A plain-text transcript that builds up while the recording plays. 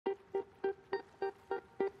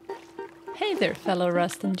Hey there, fellow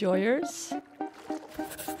Rust enjoyers!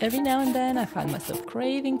 Every now and then I find myself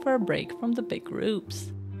craving for a break from the big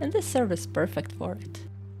groups, and this server is perfect for it.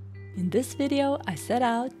 In this video I set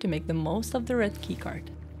out to make the most of the Red Keycard,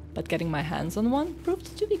 but getting my hands on one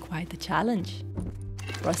proved to be quite a challenge.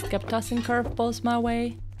 Rust kept tossing curveballs my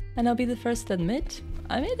way, and I'll be the first to admit,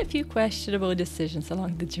 I made a few questionable decisions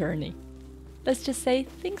along the journey. Let's just say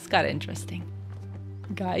things got interesting.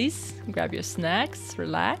 Guys, grab your snacks,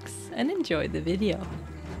 relax, and enjoy the video.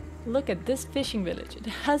 Look at this fishing village, it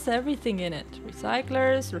has everything in it.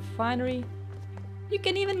 Recyclers, refinery. You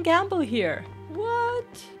can even gamble here.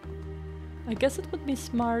 What? I guess it would be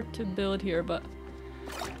smart to build here, but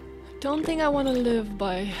I don't think I want to live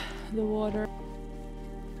by the water.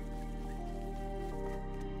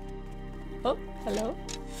 Oh, hello.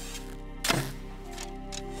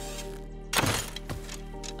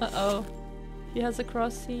 Uh-oh. He has a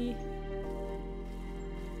crossy.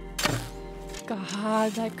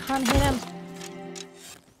 God, I can't hit him.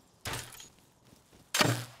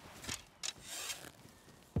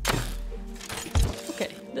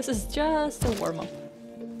 Okay, this is just a warm-up.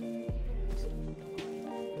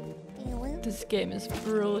 This game is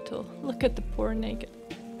brutal. Look at the poor naked.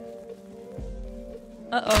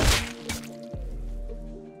 Uh-oh.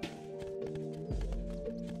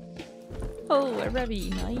 Oh, a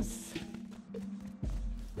Revy, nice.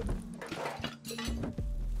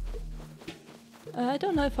 I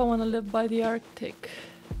don't know if I want to live by the Arctic.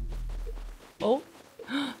 Oh,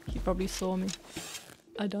 he probably saw me.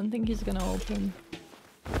 I don't think he's gonna open.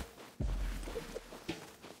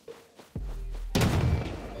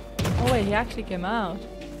 Oh wait, he actually came out.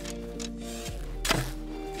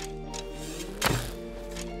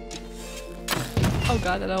 Oh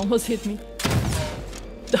god, that almost hit me.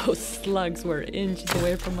 Those slugs were inches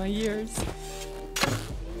away from my ears.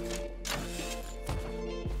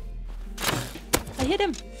 I hit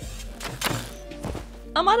him!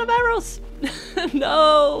 I'm out of arrows!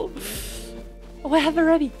 No! Oh, I have a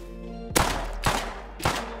Revy!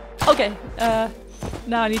 Okay,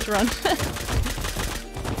 now I need to run.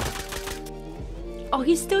 Oh,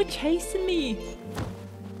 he's still chasing me!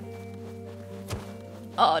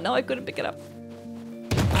 Oh, no, I couldn't pick it up.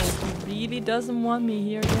 Oh, he really doesn't want me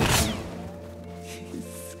here yet.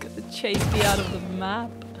 He's gonna chase me out of the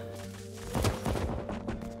map.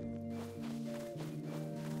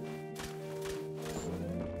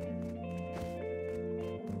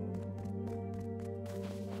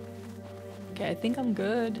 Okay, I think I'm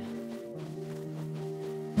good.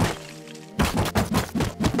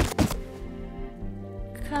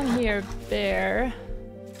 Come here, bear.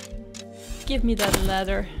 Give me that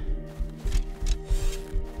leather.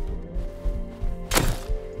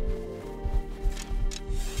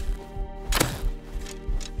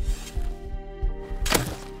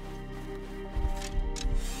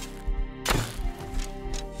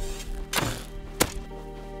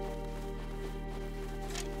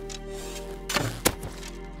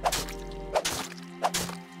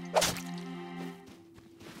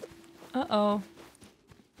 Uh-oh.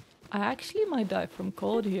 I actually might die from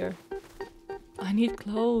cold here. I need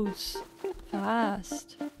clothes.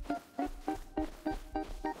 Fast.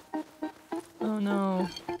 Oh no.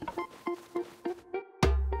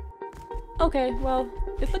 Okay, well,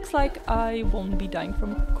 it looks like I won't be dying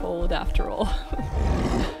from cold after all.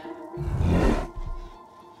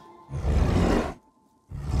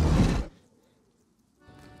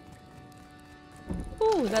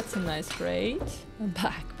 Ooh, that's a nice crate. A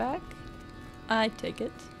backpack. I take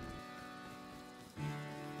it.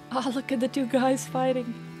 Oh, look at the two guys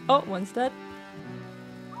fighting. Oh, one's dead.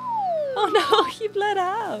 Oh no, he bled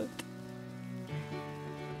out.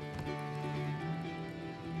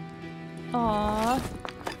 Aww.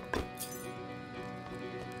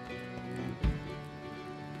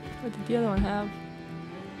 What did the other one have?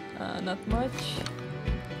 Not much.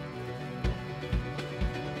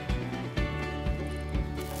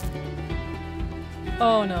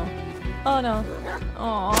 Oh no. Oh no.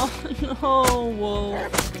 Oh no, wolf.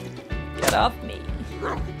 Get off me.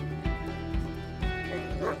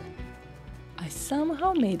 I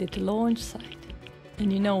somehow made it to launch site.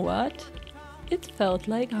 And you know what? It felt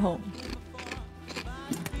like home.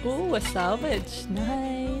 Ooh, a salvage.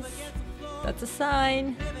 Nice. That's a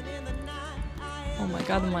sign. Oh my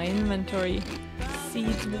god, my inventory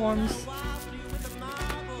seeds worms.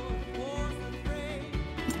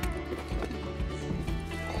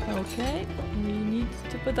 Okay, we need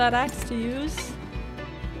to put that axe to use.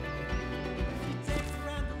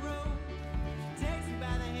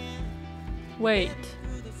 Wait,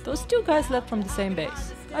 those two guys left from the same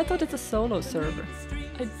base. I thought it's a solo server.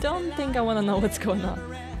 I don't think I want to know what's going on.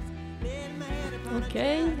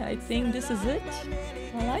 Okay, I think this is it.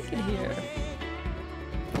 I like it here.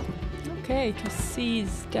 Okay,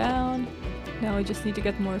 Cassie's down. Now we just need to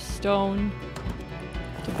get more stone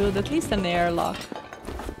to build at least an airlock.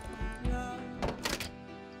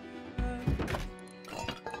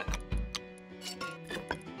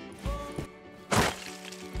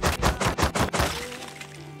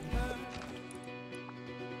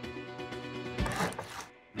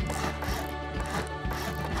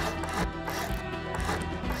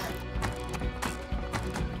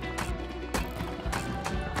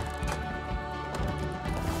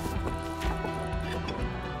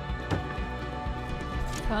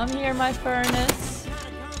 Come here, my furnace.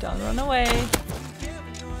 Don't run away.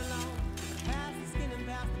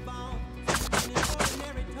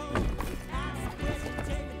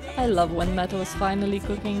 I love when metal is finally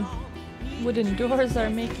cooking. Wooden doors are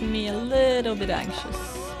making me a little bit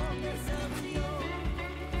anxious.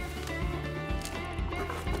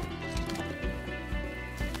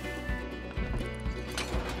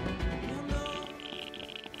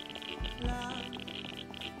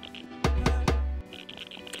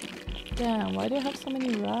 Damn, why do you have so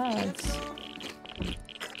many rads?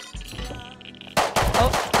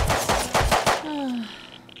 Oh!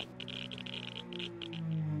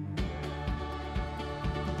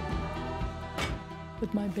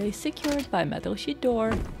 With my base secured by metal sheet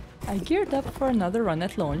door, I geared up for another run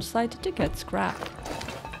at launch site to get scrap.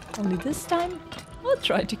 Only this time, I'll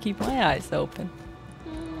try to keep my eyes open.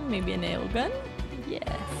 Maybe a nail gun?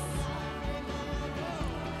 Yes.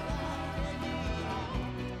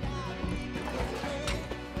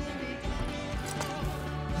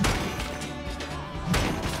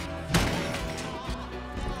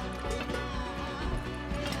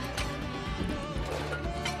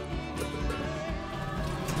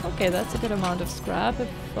 Okay, that's a good amount of scrap.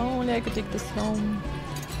 If only I could take this home.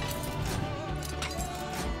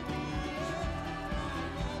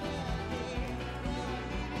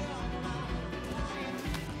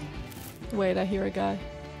 Wait, I hear a guy.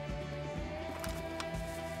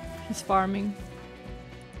 He's farming.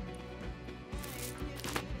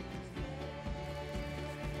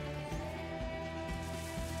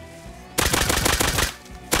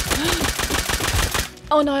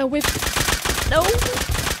 Oh no, I whipped. No!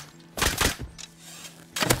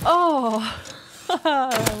 Oh!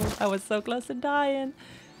 I was so close to dying.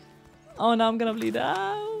 Oh, now I'm gonna bleed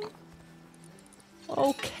out.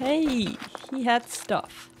 Okay, he had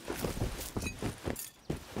stuff.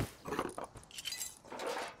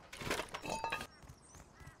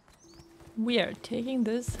 We are taking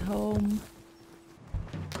this home.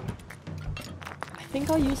 I think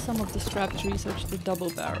I'll use some of the scrap to research the double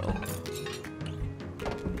barrel.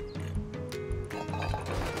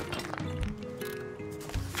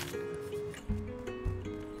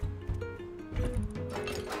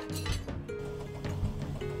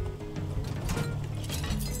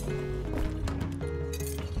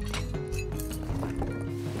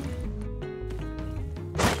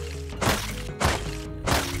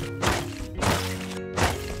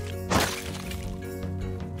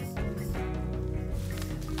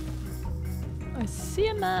 I see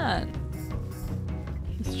a man.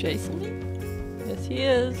 He's chasing me? Yes, he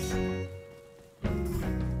is.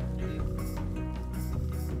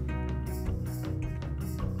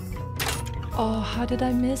 Oh, how did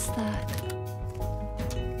I miss that?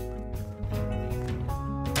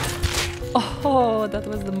 Oh, that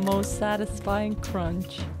was the most satisfying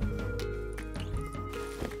crunch.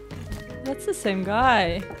 That's the same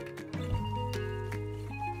guy.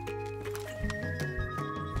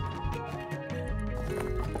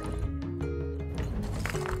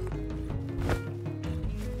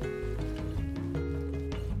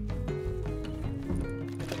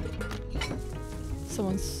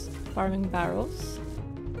 Someone's farming barrels.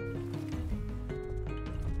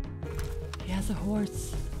 He has a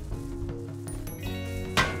horse.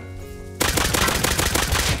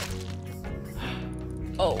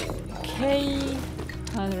 Okay,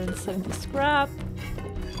 170 scrap.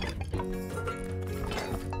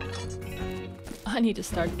 I need to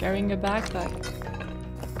start carrying a backpack.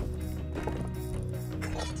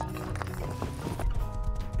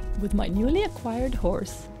 With my newly acquired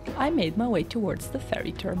horse, I made my way towards the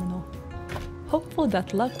ferry terminal, hopeful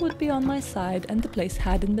that luck would be on my side and the place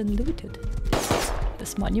hadn't been looted.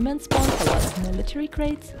 This monument spawned a lot of military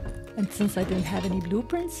crates, and since I didn't have any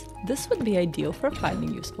blueprints, this would be ideal for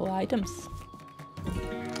finding useful items.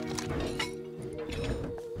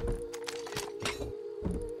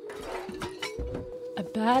 A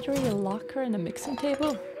battery, a locker, and a mixing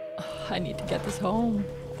table? Oh, I need to get this home.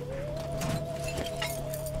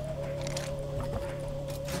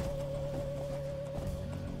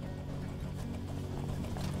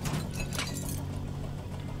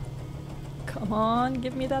 Come on,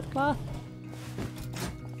 give me that cloth.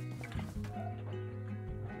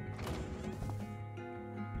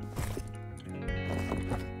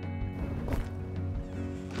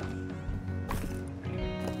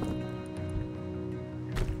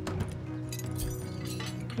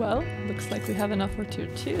 Well, looks like we have enough for tier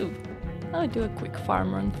 2. I'll do a quick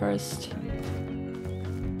farm run first.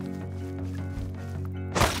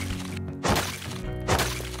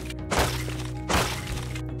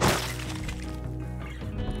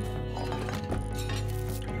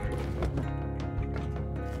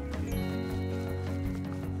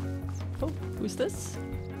 Oh, who's this?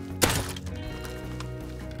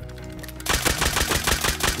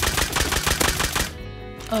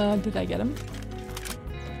 Did I get him?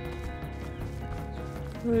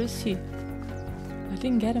 Where is he? I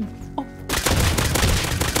didn't get him. Oh!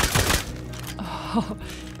 Oh,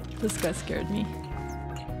 this guy scared me.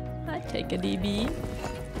 I take a DB.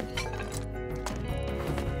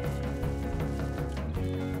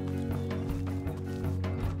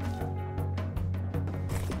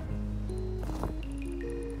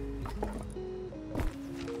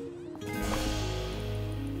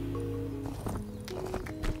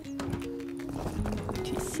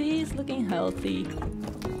 TC is looking healthy.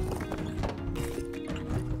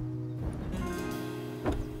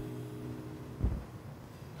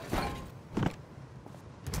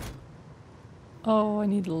 Oh, I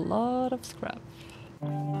need a lot of scrap.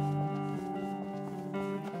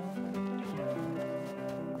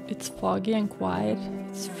 It's foggy and quiet.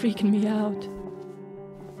 It's freaking me out.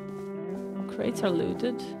 Crates are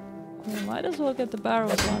looted. I might as well get the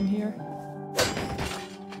barrels while I'm here.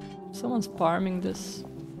 Someone's farming this.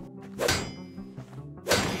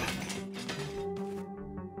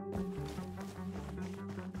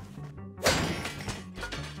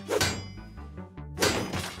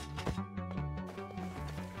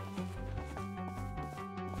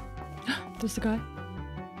 There's the guy.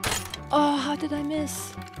 Oh, how did I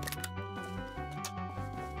miss?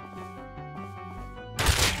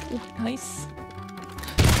 Oh, nice.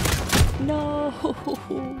 No.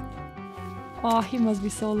 Oh, he must be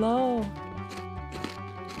so low.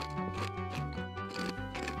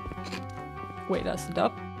 Wait, I stood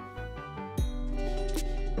up.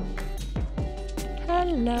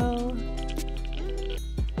 Hello.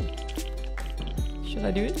 Should I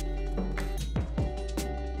do it?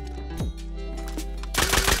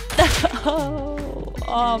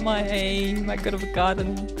 Oh, my aim, I could have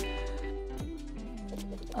gotten.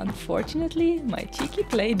 Unfortunately, my cheeky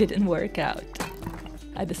play didn't work out.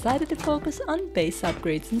 I decided to focus on base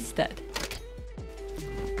upgrades instead.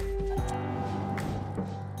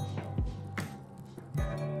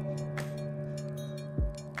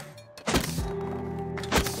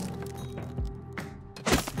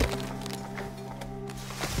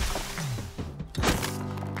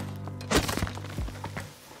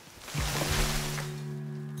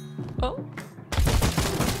 Oh.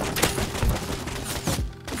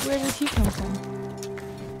 Where did he come from?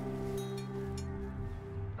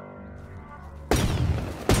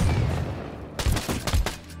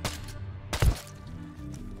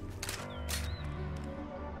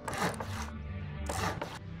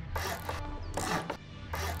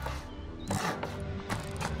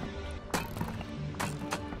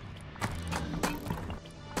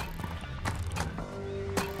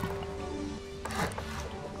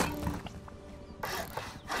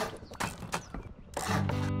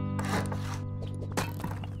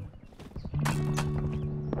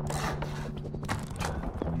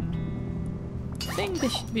 I think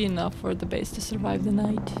this should be enough for the base to survive the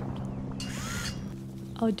night.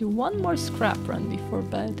 I'll do one more scrap run before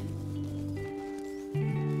bed.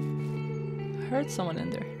 I heard someone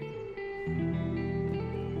in there.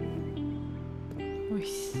 Oh,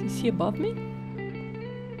 is he above me?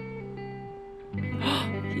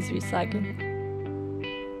 He's recycling.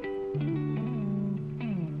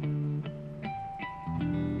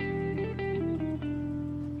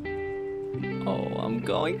 Oh, I'm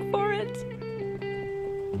going for it.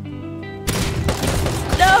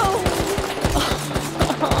 No!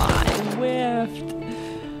 I whiffed.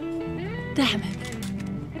 Damn it.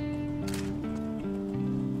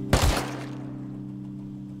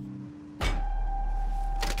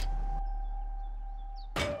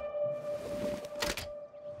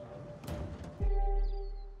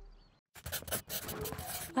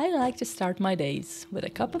 I like to start my days with a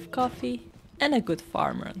cup of coffee and a good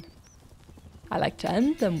farm run. I like to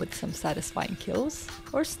end them with some satisfying kills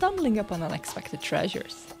or stumbling upon unexpected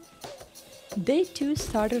treasures. Day 2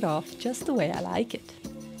 started off just the way I like it.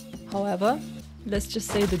 However, let's just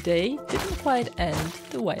say the day didn't quite end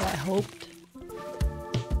the way I hoped.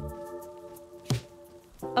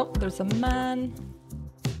 Oh, there's a man.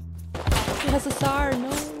 He has a SAR, no.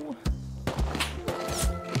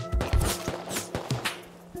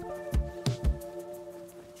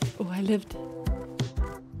 Oh, I lived.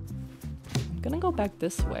 I'm gonna go back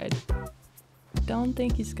this way. Don't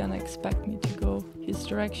think he's gonna expect me to go his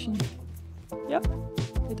direction. Yep,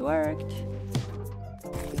 it worked.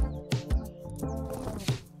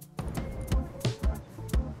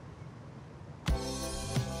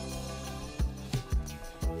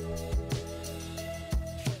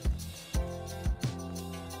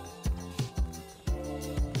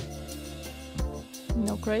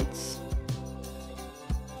 No crates.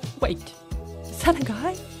 Wait, is that a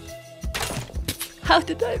guy? How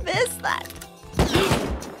did I miss that?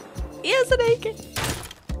 He has an AK.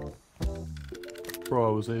 Bro,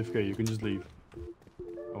 I was AFK, you can just leave.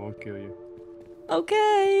 I won't kill you.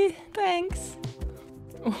 Okay, thanks.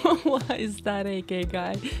 Why is that AK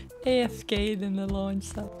guy AFK'd in the launch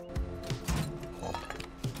site?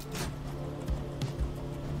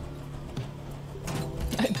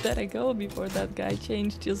 I better go before that guy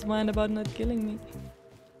changed his mind about not killing me.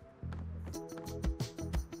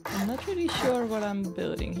 I'm not really sure what I'm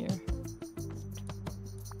building here.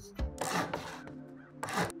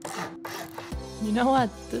 You know what?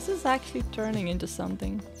 This is actually turning into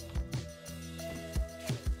something.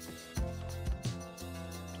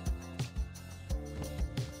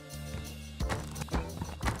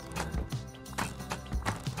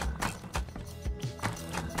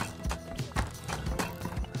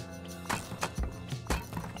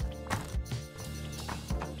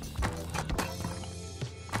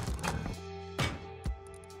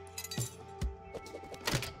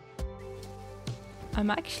 I'm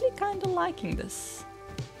actually kind of liking this.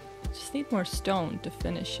 Just need more stone to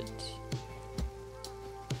finish it.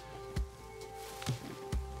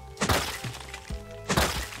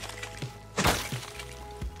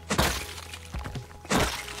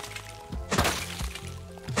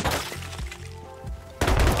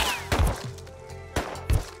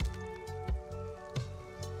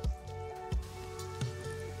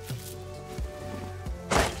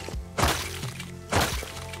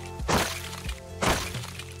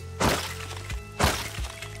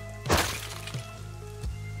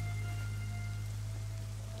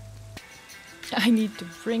 I need to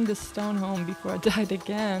bring the stone home before I died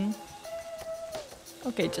again.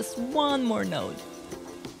 Okay, just one more node.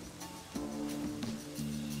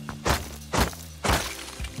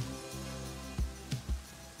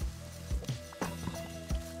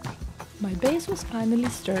 My base was finally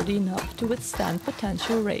sturdy enough to withstand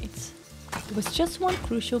potential raids. There was just one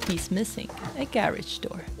crucial piece missing, a garage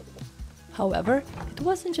door. However, it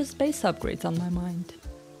wasn't just base upgrades on my mind.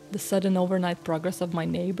 The sudden overnight progress of my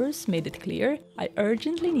neighbors made it clear I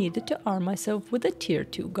urgently needed to arm myself with a tier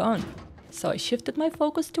 2 gun, so I shifted my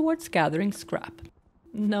focus towards gathering scrap.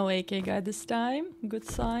 No AK guy this time, good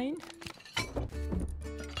sign.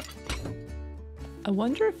 I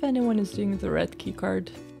wonder if anyone is doing the Red Keycard.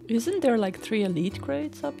 Isn't there like 3 elite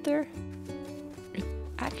crates up there? It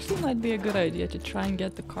actually might be a good idea to try and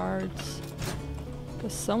get the cards,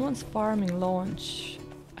 because someone's farming launch.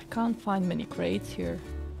 I can't find many crates here.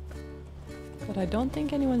 But I don't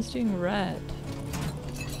think anyone's doing red.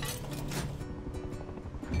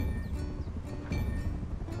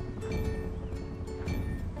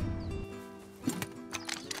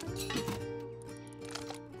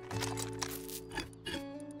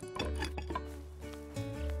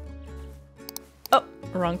 Oh,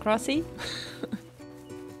 wrong crossy.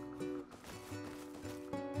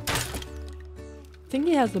 I think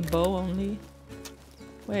he has a bow only.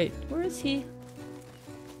 Wait, where is he?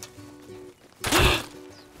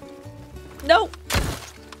 No!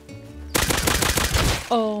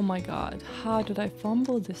 Oh my god, how did I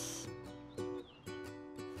fumble this?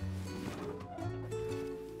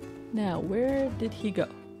 Now, where did he go?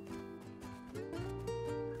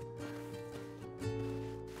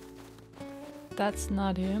 That's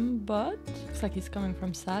not him, but looks like he's coming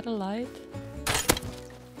from satellite.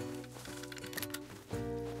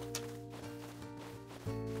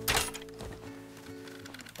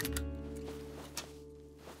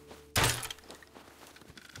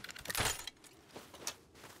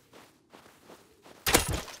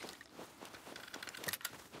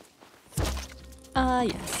 Ah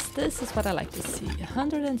yes, this is what I like to see,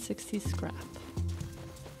 160 scrap.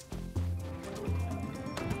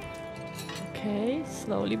 Okay,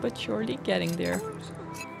 slowly but surely getting there.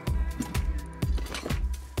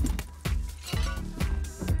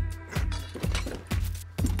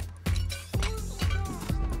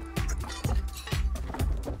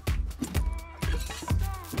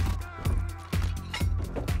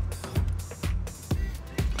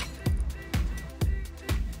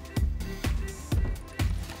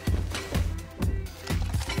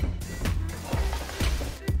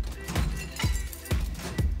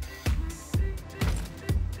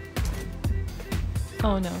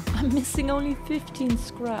 Oh no, I'm missing only 15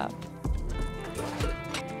 scrap.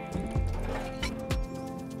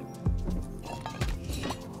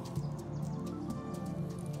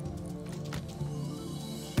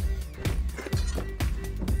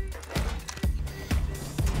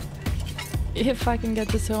 If I can get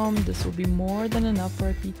this home, this will be more than enough for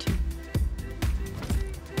a P2.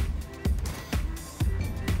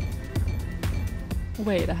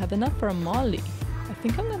 Wait, I have enough for a molly. I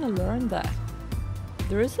think I'm gonna learn that.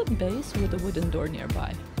 There is a base with a wooden door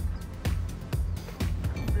nearby.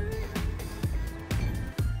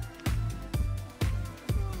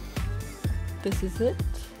 This is it?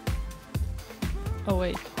 Oh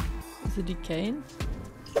wait, is it decaying?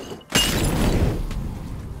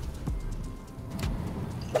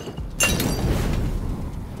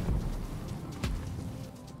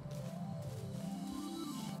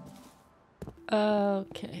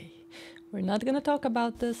 Okay, we're not gonna talk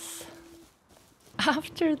about this.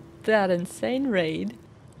 After that insane raid,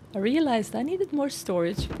 I realized I needed more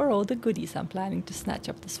storage for all the goodies I'm planning to snatch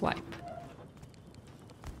up the swipe.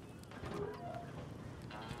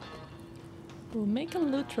 We'll make a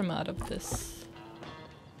loot room out of this.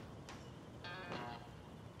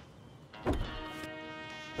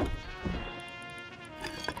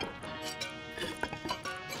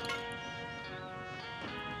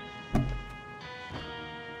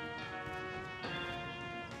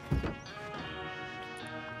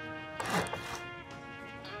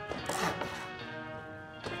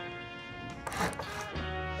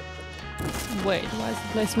 Wait, why is the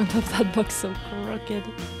placement of that box so crooked?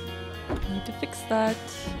 I need to fix that.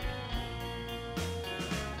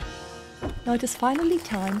 Now it is finally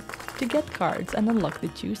time to get cards and unlock the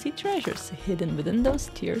juicy treasures hidden within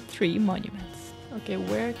those tier 3 monuments. Okay,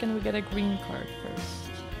 where can we get a green card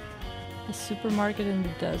first? A supermarket in the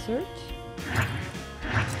desert?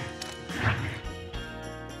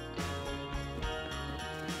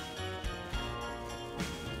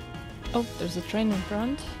 Oh, there's a train in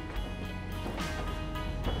front.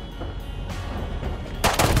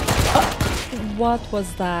 What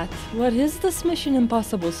was that? What is this Mission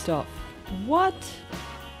Impossible stuff? What?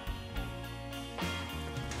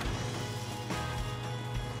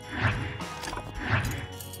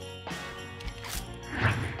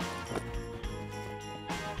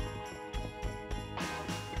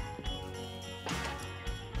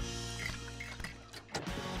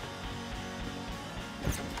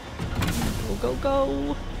 Go, go,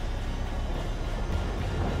 go!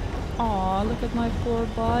 Aw, look at my poor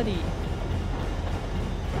body.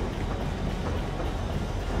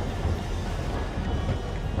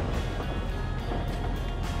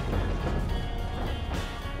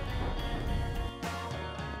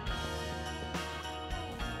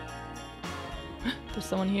 There's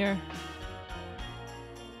someone here.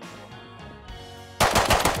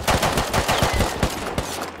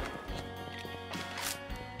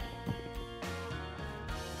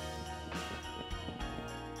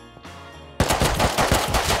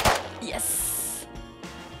 Yes!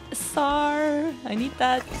 SAR! I need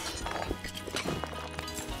that.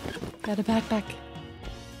 Got a backpack.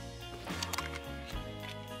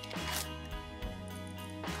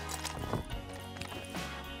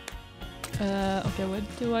 Okay, what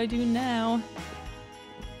do I do now?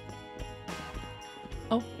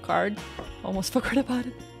 Oh, card. Almost forgot about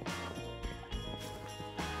it.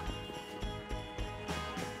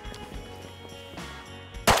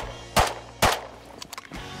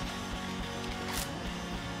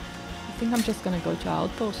 I think I'm just gonna go to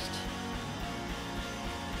Outpost.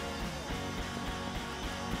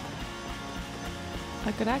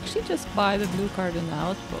 I could actually just buy the blue card in the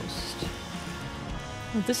Outpost.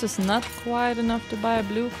 This is not quite enough to buy a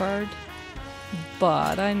blue card,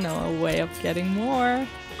 but I know a way of getting more.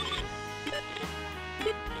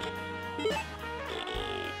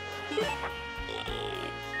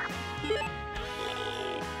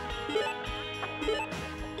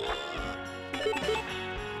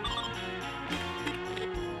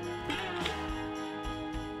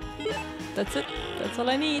 That's it. That's all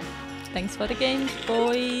I need. Thanks for the game,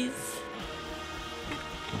 boys.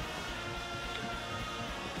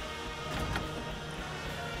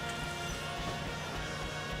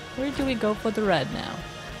 Where do we go for the red now?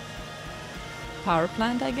 Power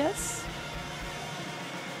plant, I guess?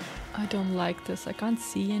 I don't like this. I can't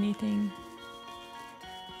see anything.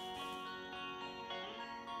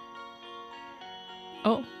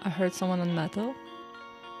 Oh, I heard someone on metal.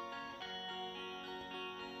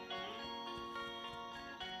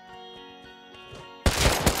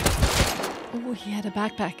 Oh, he had a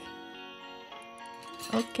backpack.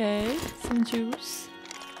 Okay, some juice.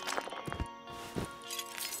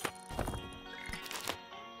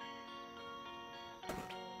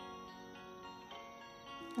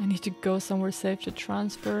 need to go somewhere safe to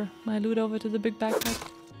transfer my loot over to the big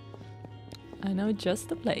backpack. I know just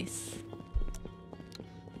the place.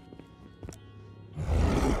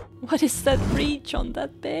 What is that reach on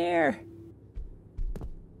that bear?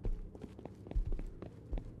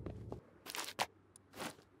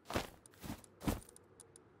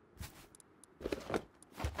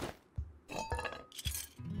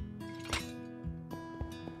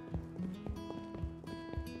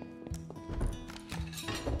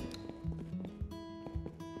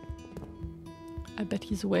 I bet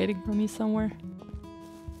he's waiting for me somewhere.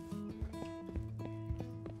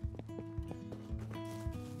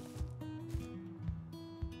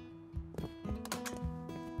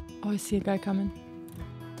 Oh, I see a guy coming.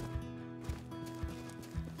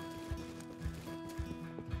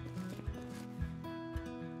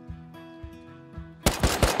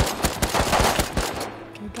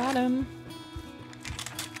 Okay, got him.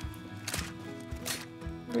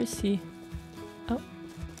 Where is he? Oh.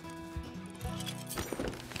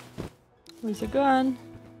 Where's the gun?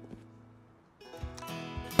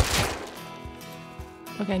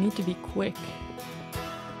 Okay, I need to be quick.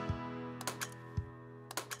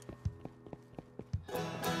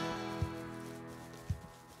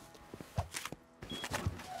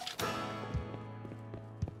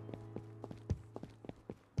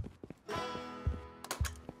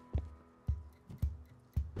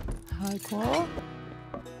 Hi, Cole.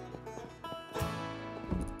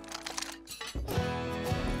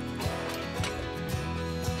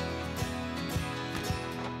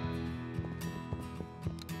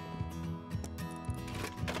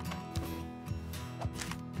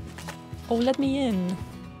 Oh, let me in.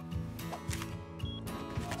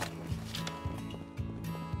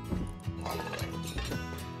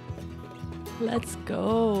 Let's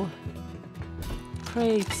go.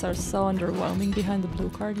 Crates are so underwhelming behind the blue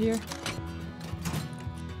card here.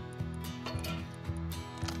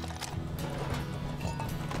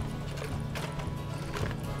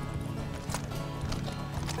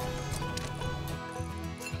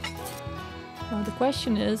 Now the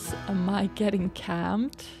question is, am I getting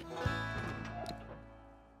camped?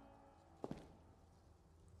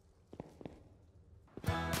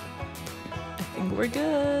 I think we're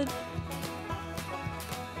good.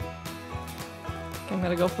 I'm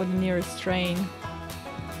gonna go for the nearest train.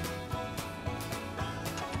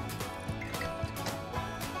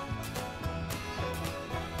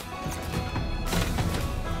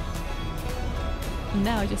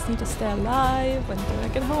 Now I just need to stay alive until I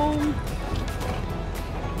get home.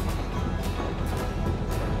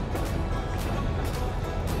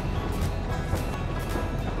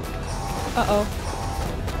 Uh-oh.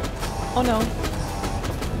 Oh no.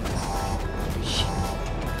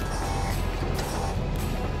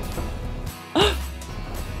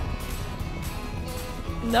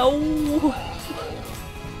 No!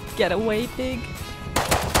 Get away, pig.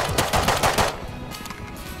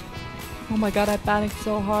 Oh my god, I panicked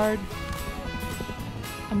so hard.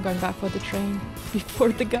 I'm going back for the train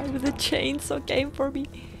before the guy with the chainsaw came for me.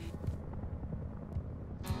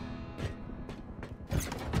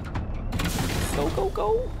 Go, go,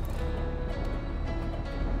 go!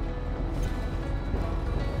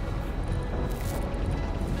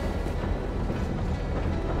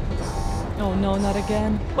 Oh no, not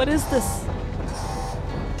again. What is this?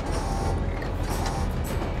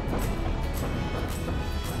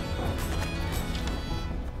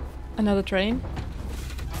 Another train?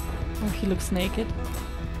 Oh, he looks naked.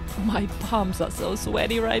 My palms are so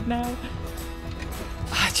sweaty right now.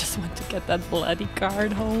 I just want to get that bloody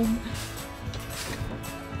card home.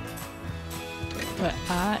 But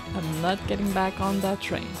I am not getting back on that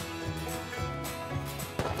train.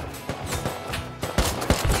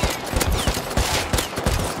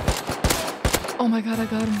 Oh my god, I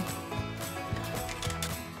got him.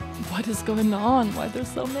 What is going on? Why there's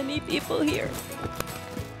so many people here?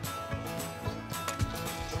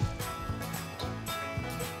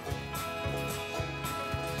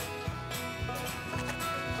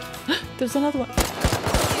 There's another one.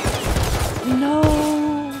 No!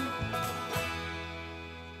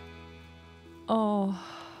 Oh,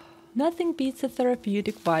 nothing beats the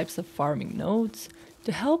therapeutic vibes of farming nodes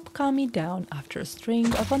to help calm me down after a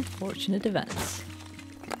string of unfortunate events.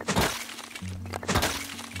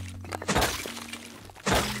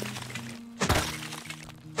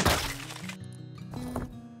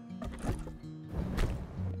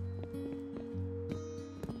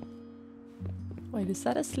 Wait, is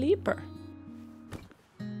that a sleeper?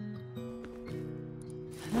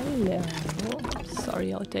 Hello.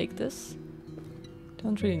 Sorry, I'll take this.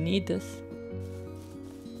 Don't really need this.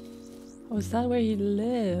 Oh, is that where he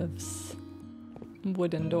lives?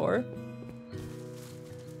 wooden door.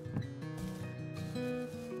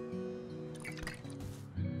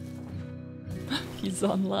 He's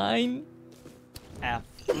online.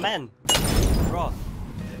 Man, bro.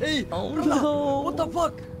 Hey, Oh bro, no! what the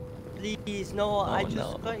fuck? Please, no, I just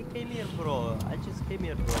no. came here, bro. I just came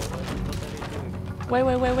here, bro. What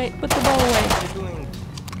are you doing? Wait. Put the ball away. What are you doing?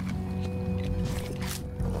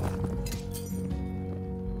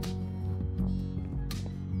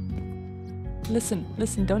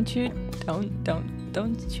 Listen, don't shoot.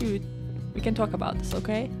 Don't shoot. We can talk about this,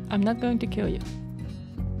 okay? I'm not going to kill you.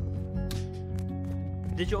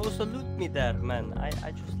 Did you also loot me there, man?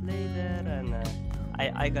 I just lay there and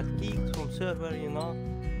I got kicked from server, you know?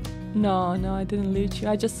 No, I didn't loot you.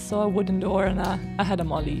 I just saw a wooden door and I had a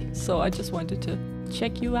molly. So I just wanted to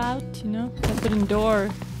check you out, you know? That wooden door,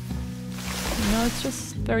 you know, it's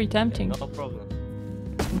just very tempting. No problem.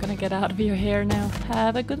 I'm gonna get out of your hair now.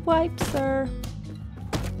 Have a good wipe, sir.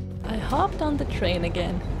 I hopped on the train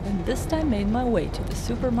again, and this time made my way to the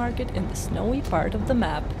supermarket in the snowy part of the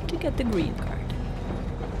map to get the green card.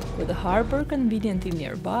 With the harbor conveniently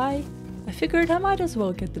nearby, I figured I might as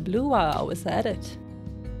well get the blue while I was at it.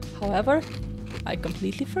 However, I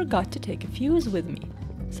completely forgot to take a fuse with me,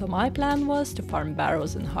 so my plan was to farm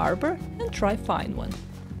barrels in harbor and try find one.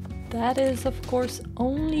 That is, of course,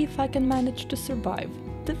 only if I can manage to survive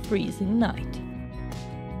the freezing night.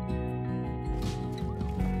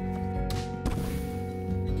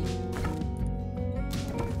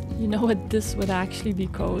 You know what, this would actually be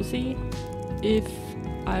cozy if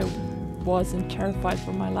I wasn't terrified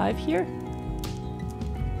for my life here.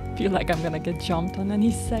 Feel like I'm gonna get jumped on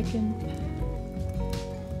any second.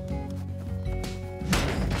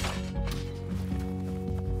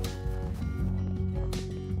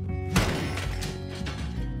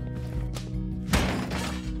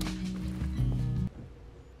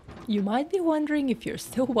 You might be wondering if you're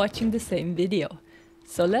still watching the same video,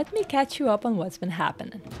 so let me catch you up on what's been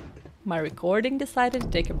happening. My recording decided to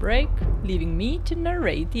take a break, leaving me to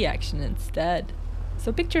narrate the action instead.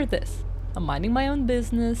 So picture this, I'm minding my own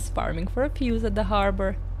business, farming for a fuse at the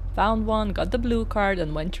harbor, found one, got the blue card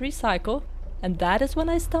and went to recycle, and that is when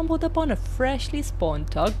I stumbled upon a freshly spawned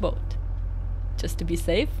tugboat. Just to be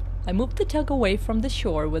safe, I moved the tug away from the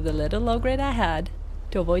shore with the little low grade I had,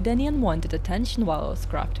 to avoid any unwanted attention while I was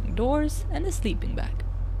crafting doors and a sleeping bag.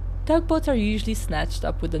 Tugboats are usually snatched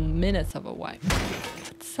up within minutes of a wipe.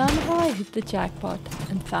 But somehow I hit the jackpot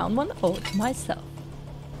and found one all to myself.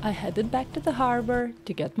 I headed back to the harbor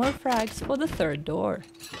to get more frags for the third door.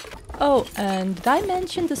 Oh, and did I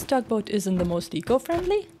mention this tugboat isn't the most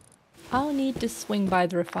eco-friendly? I'll need to swing by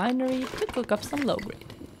the refinery to cook up some low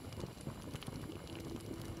grade.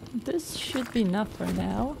 This should be enough for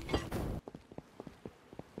now.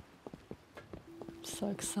 So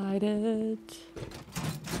excited.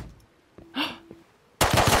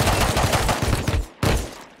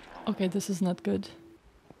 Okay, this is not good.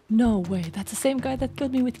 No way, that's the same guy that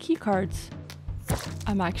killed me with keycards.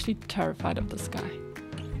 I'm actually terrified of this guy.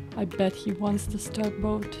 I bet he wants this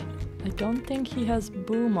tugboat. I don't think he has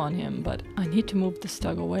boom on him, but I need to move this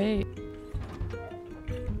tug away.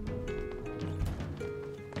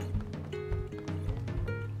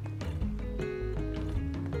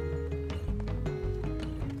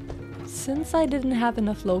 Since I didn't have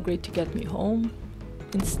enough low grade to get me home,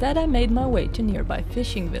 instead I made my way to nearby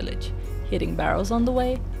fishing village, hitting barrels on the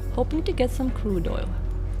way, hoping to get some crude oil.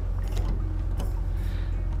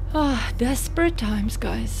 Ah, desperate times,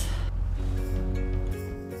 guys.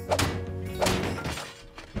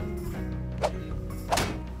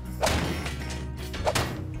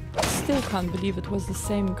 Still can't believe it was the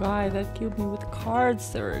same guy that killed me with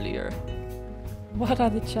cards earlier. What are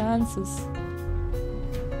the chances?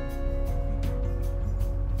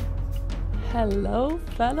 Hello,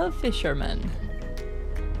 fellow fishermen.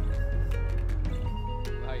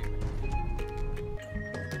 Hi.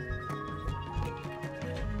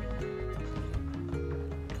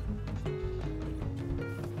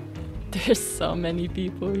 There's so many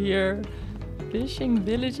people here. Fishing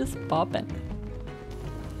village is poppin'.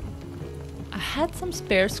 I had some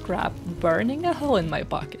spare scrap burning a hole in my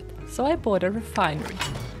pocket, so I bought a refinery.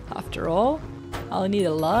 After all, I'll need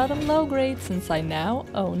a lot of low grade since I now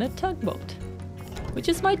own a tugboat, which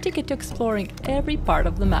is my ticket to exploring every part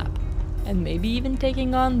of the map, and maybe even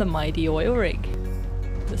taking on the mighty oil rig.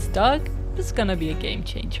 This tug is gonna be a game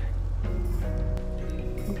changer.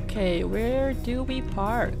 Okay, where do we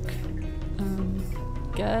park?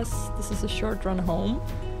 Guess this is a short run home.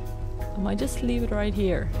 I might just leave it right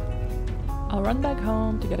here. I'll run back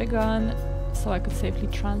home to get a gun so I could safely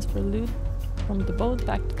transfer loot from the boat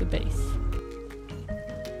back to the base.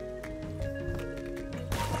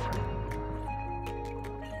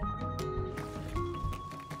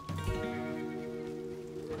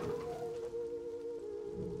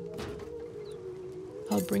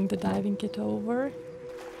 I'll bring the diving kit over.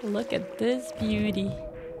 Look at this beauty.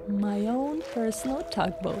 My own personal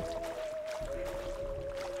tugboat.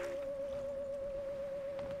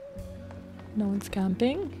 No one's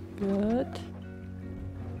camping. Good.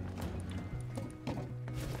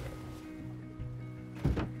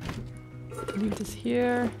 Leave this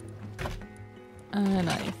here. And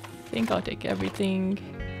I think I'll take everything.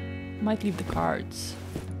 Might leave the cards.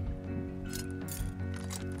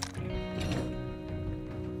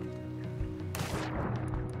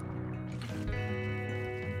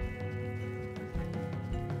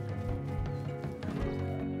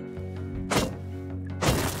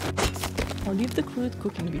 I'll leave the crude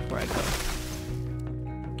cooking before I go.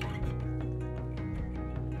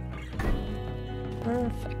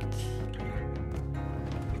 Perfect.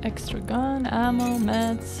 Extra gun, ammo,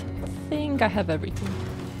 meds. I think I have everything.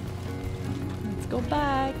 Let's go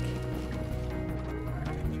back.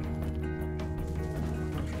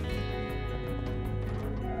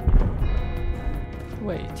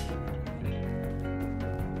 Wait.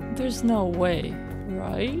 There's no way,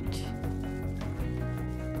 right?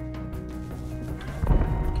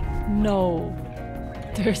 No.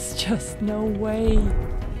 There's just no way.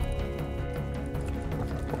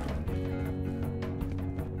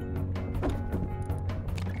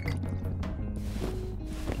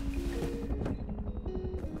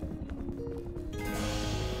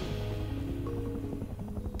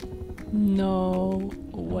 No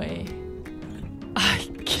way. I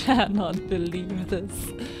cannot believe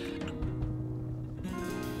this.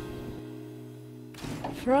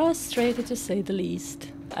 Frustrated to say the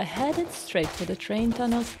least, I headed straight for the train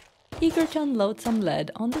tunnels, eager to unload some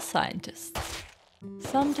lead on the scientists.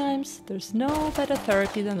 Sometimes there's no better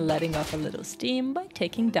therapy than letting off a little steam by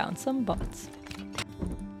taking down some bots.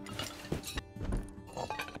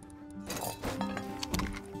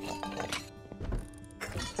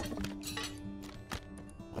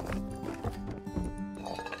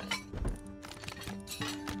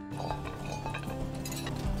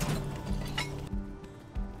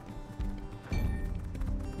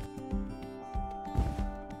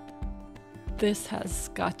 This has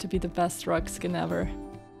got to be the best rug skin ever.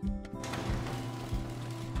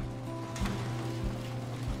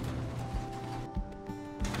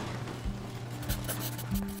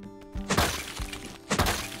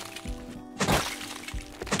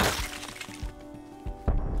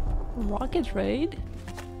 Rocket raid?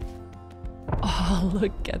 Oh,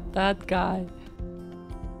 look at that guy.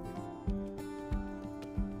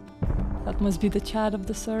 That must be the chat of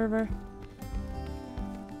the server.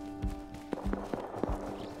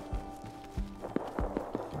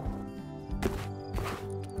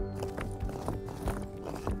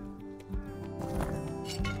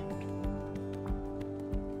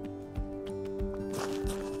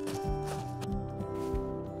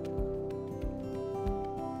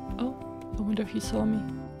 I wonder if he saw me.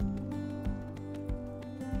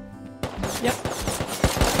 Yep.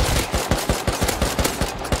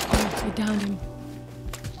 Oh, I downed him.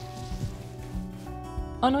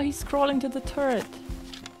 Oh no, he's crawling to the turret.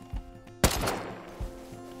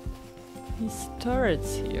 These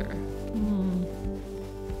turrets here.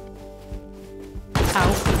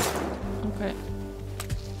 Ow. Okay.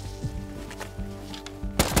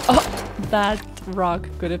 Oh, that rock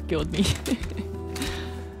could have killed me.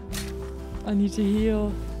 I need to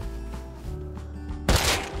heal.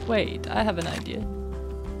 Wait, I have an idea.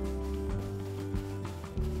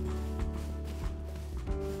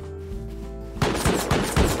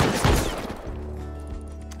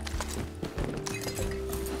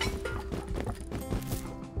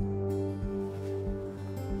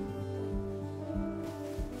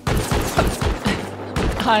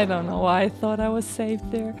 I don't know why I thought I was safe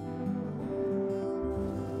there.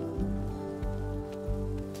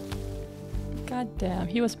 God damn,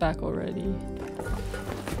 he was back already.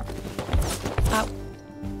 Ow.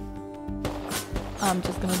 I'm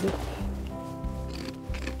just gonna do...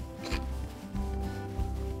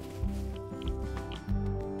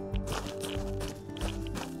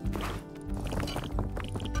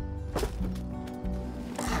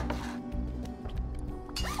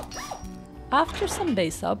 After some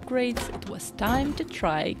base upgrades, it was time to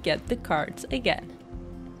try get the cards again.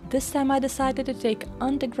 This time I decided to take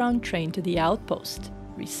underground train to the outpost,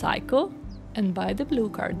 recycle, and buy the blue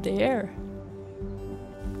card there.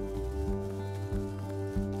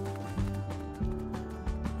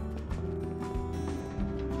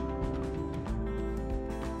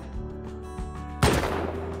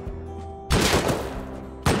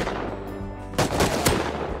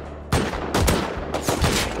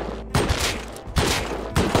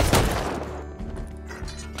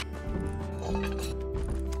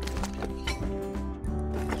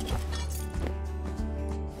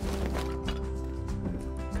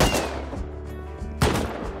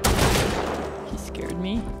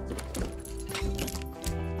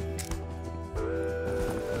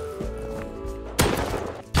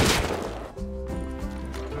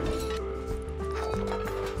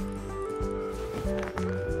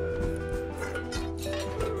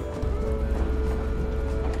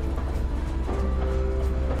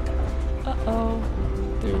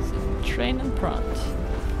 train in front.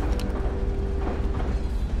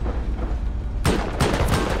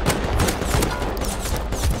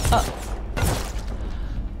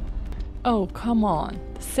 Oh, come on.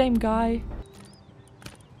 The same guy?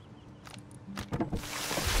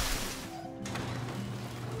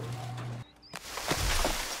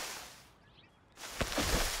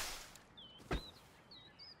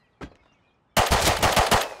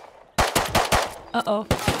 Uh-oh.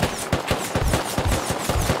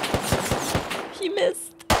 He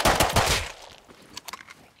missed.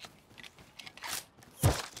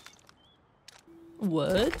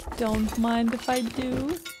 What? Don't mind if I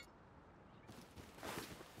do.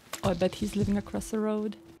 Oh, I bet he's living across the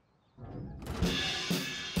road.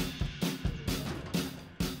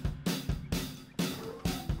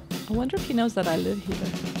 I wonder if he knows that I live here.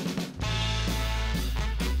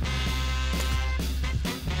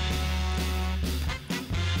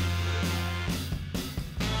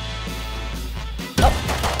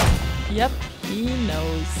 Oh! Yep, he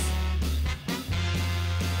knows.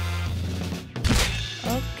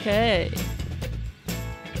 Okay.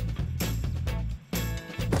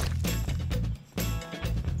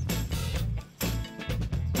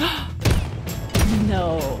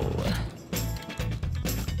 No.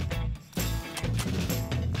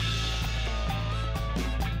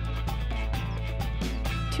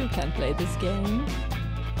 Two can play this game.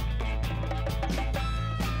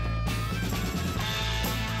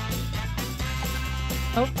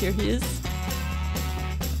 Oh, here he is.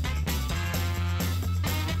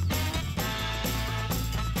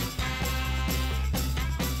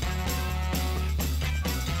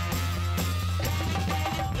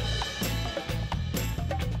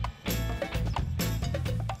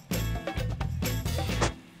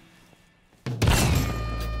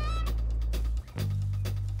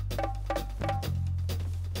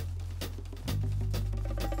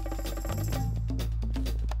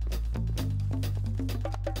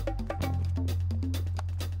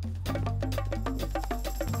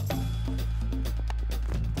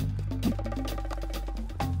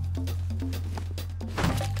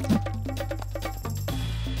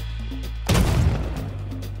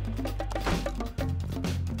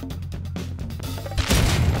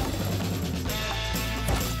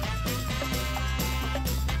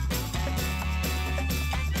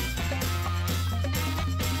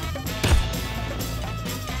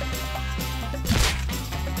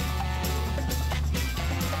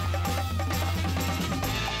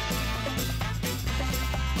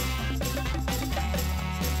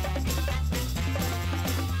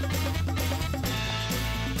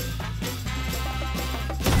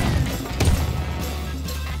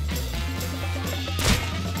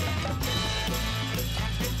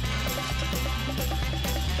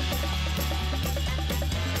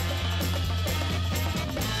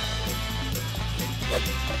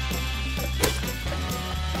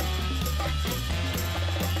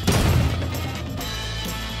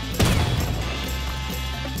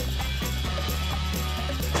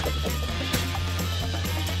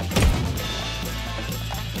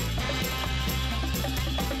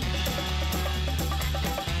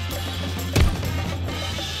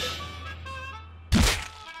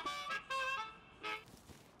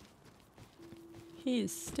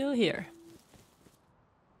 He's still here.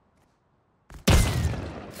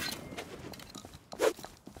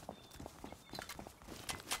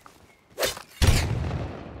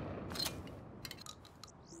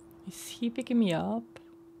 Is he picking me up?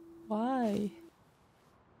 Why?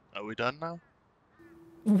 Are we done now?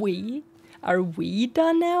 We? Are we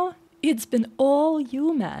done now? It's been all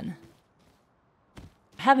you, man.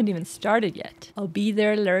 I haven't even started yet. I'll be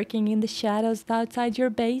there lurking in the shadows outside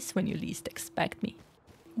your base when you least expect me.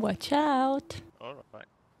 Watch out! Alright.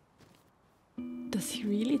 Does he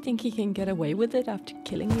really think he can get away with it after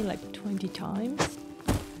killing me like 20 times?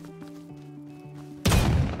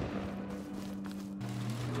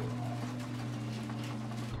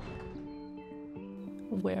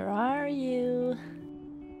 Where are you?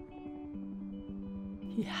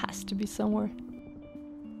 He has to be somewhere.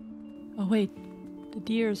 Oh wait, the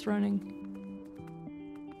deer's running.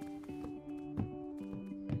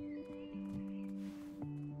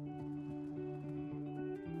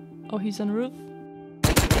 Oh, he's on the roof.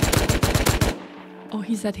 Oh,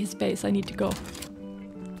 he's at his base. I need to go.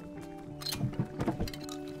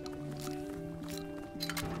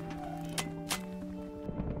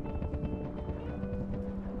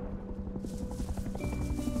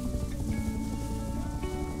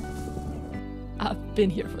 I've been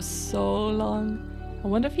here for so long. I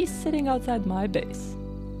wonder if he's sitting outside my base.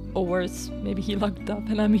 Or worse, maybe he locked up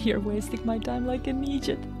and I'm here wasting my time like an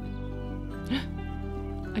idiot.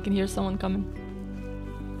 I can hear someone coming.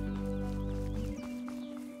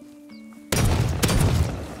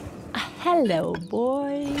 Hello,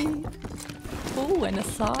 boy. Oh, an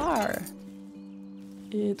SR.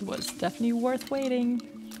 It was definitely worth waiting.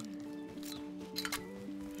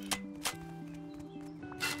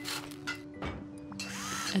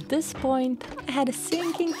 At this point, I had a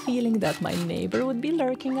sinking feeling that my neighbor would be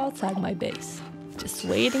lurking outside my base, just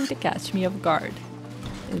waiting to catch me off guard.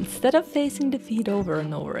 Instead of facing defeat over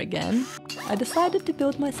and over again, I decided to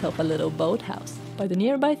build myself a little boathouse by the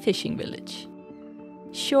nearby fishing village.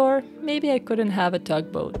 Sure, maybe I couldn't have a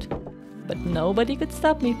tugboat, but nobody could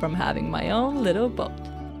stop me from having my own little boat.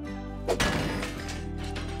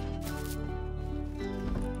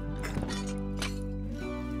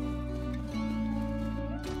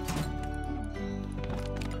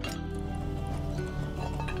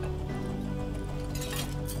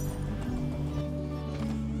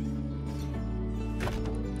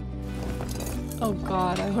 Oh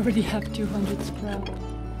god, I already have 200 scrap.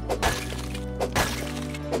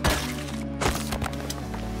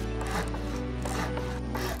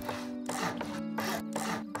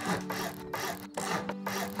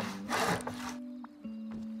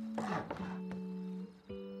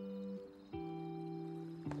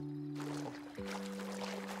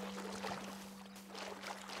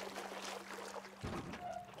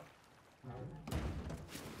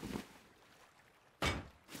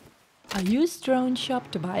 I used Drone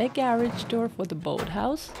Shop to buy a garage door for the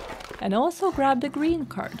boathouse and also grabbed a green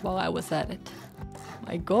card while I was at it.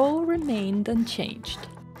 My goal remained unchanged.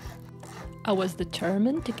 I was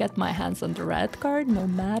determined to get my hands on the red card no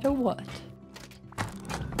matter what.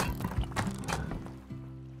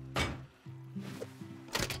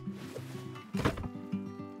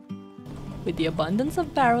 With the abundance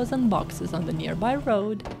of barrels and boxes on the nearby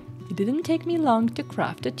road, it didn't take me long to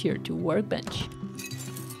craft a tier 2 workbench.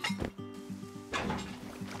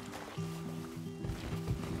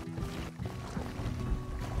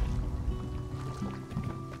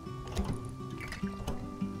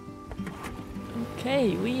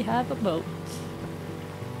 Okay, we have a boat.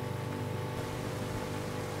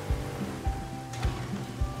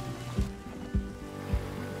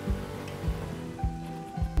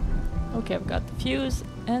 Okay, I've got the fuse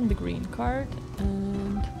and the green card,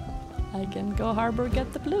 and I can go harbor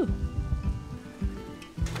get the blue.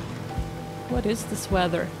 What is this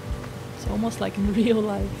weather? It's almost like in real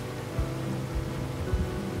life.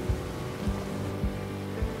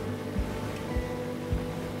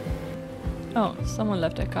 Oh, someone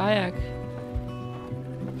left a kayak.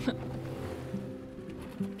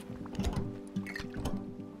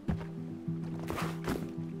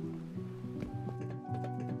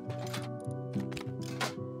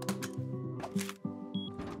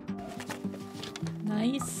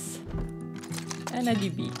 Nice. And a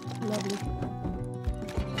DB. Lovely.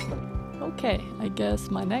 Okay, I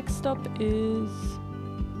guess my next stop is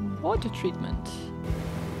water treatment.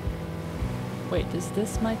 Wait, is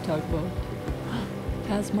this my tugboat? It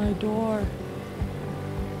has my door.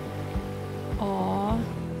 Aww.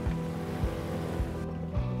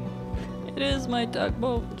 It is my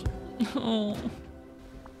tugboat. Oh.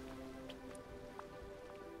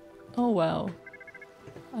 Oh well.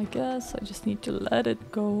 I guess I just need to let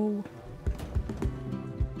it go.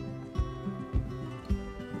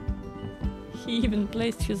 He even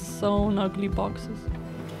placed his own ugly boxes.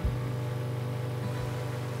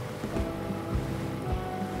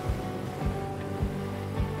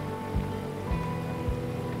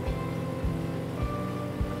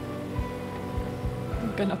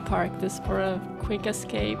 I'm gonna park this for a quick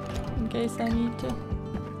escape in case I need to.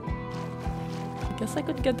 I guess I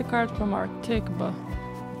could get the card from Arctic, but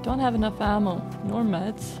I don't have enough ammo nor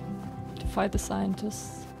meds to fight the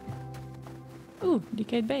scientists. Ooh,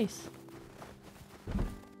 decayed base.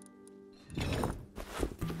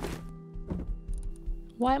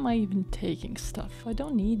 Why am I even taking stuff? I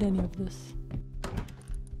don't need any of this.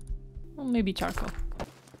 Well, maybe charcoal.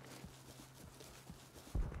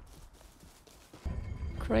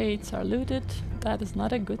 Crates are looted. That is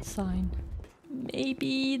not a good sign.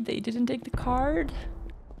 Maybe they didn't take the card?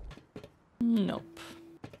 Nope.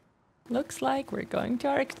 Looks like we're going to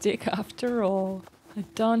Arctic after all. I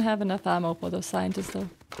don't have enough ammo for those scientists though.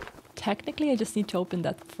 Technically I just need to open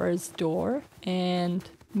that first door, and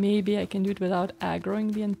maybe I can do it without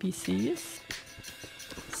aggroing the NPCs.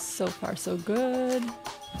 So far so good.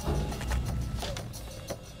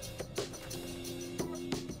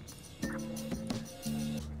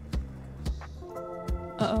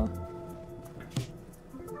 Uh-oh.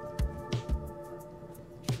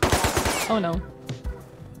 Oh no.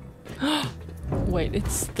 Wait,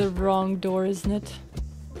 it's the wrong door, isn't it?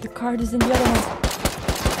 The card is in the other one.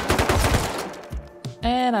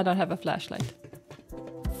 And I don't have a flashlight.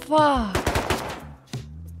 Fuck!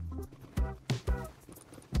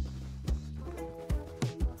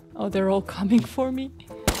 Oh, they're all coming for me.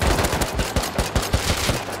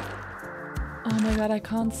 Oh my god, I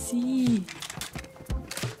can't see.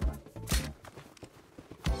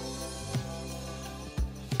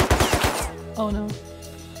 Oh no.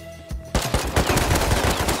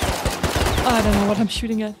 I don't know what I'm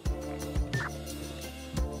shooting at.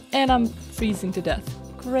 And I'm freezing to death.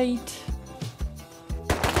 Great.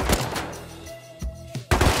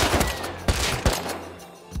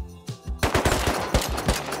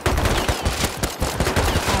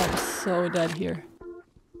 I'm so dead here.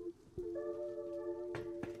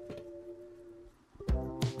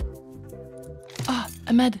 Ah,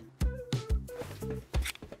 a med.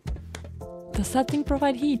 Does that thing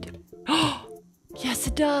provide heat? Oh, yes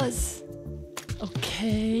it does.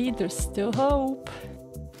 Okay, there's still hope.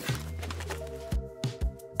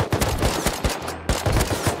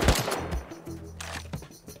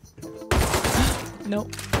 No.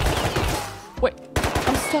 Wait,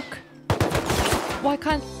 I'm stuck. Why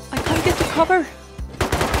can't I get the cover?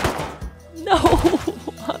 No.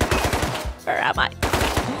 Where am I?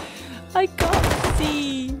 I can't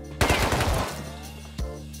see.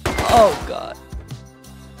 Oh god.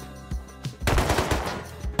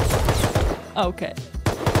 Okay.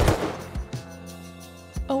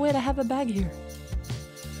 Oh wait, I have a bag here.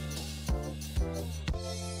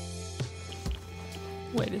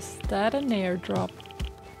 Wait, is that an airdrop?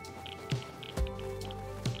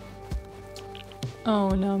 Oh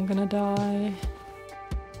no, I'm gonna die.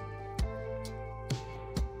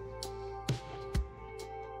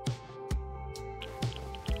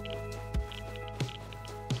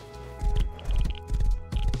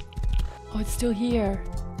 Oh, it's still here.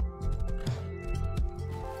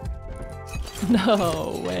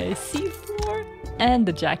 No way. C4 and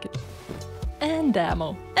the jacket and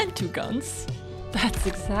ammo and 2 guns. That's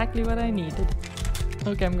exactly what I needed.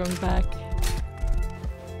 Okay, I'm going back.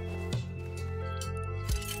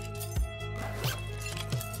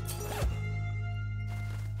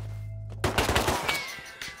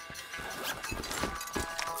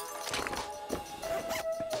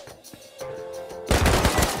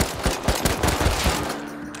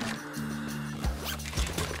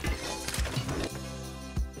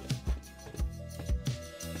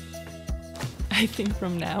 I think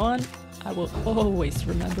from now on, I will always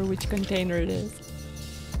remember which container it is.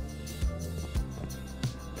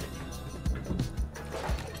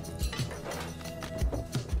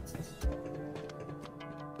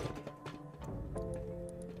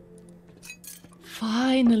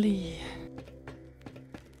 Finally!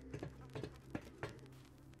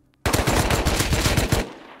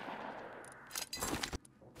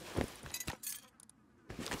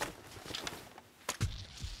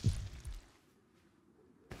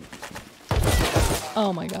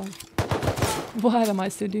 Oh my god. What am I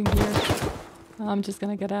still doing here? I'm just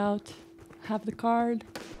gonna get out. Have the card.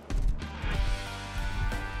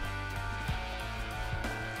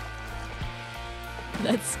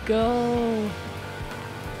 Let's go.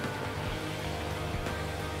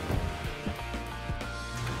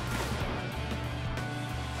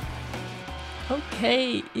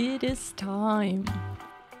 Okay, it is time.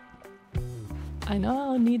 I know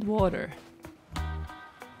I'll need water.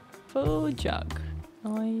 Full jug.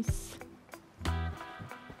 Nice.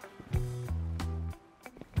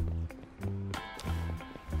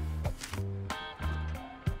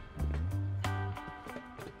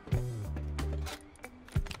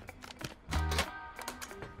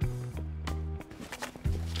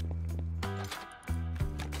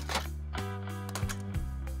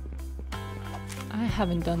 I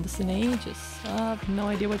haven't done this in ages. I have no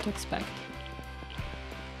idea what to expect.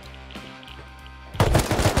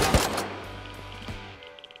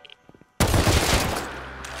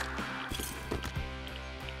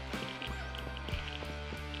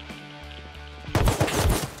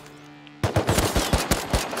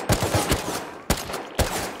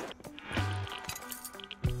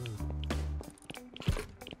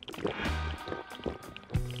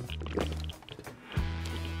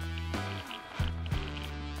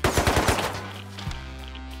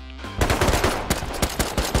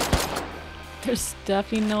 There's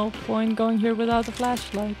definitely no point going here without a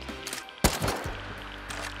flashlight.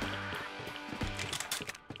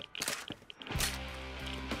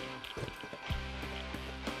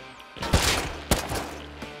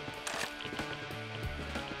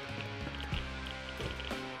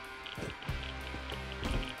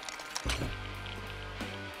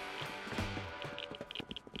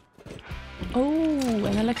 Oh,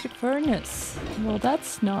 an electric furnace. Well,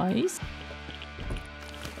 that's nice.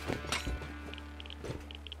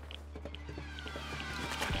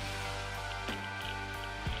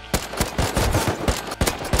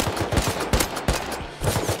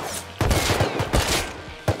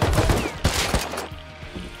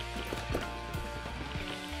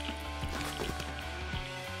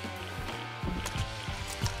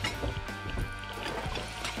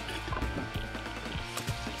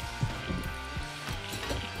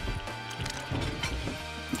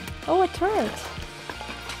 Oh, a turret!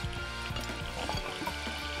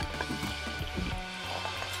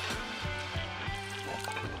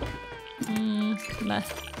 Meh.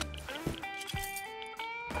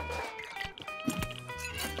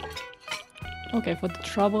 Okay, for the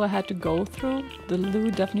trouble I had to go through, the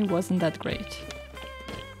loot definitely wasn't that great.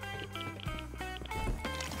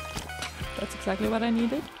 That's exactly what I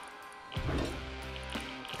needed.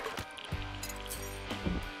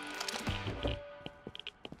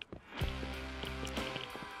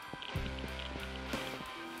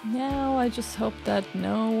 Now I just hope that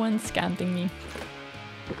no one's scamping me.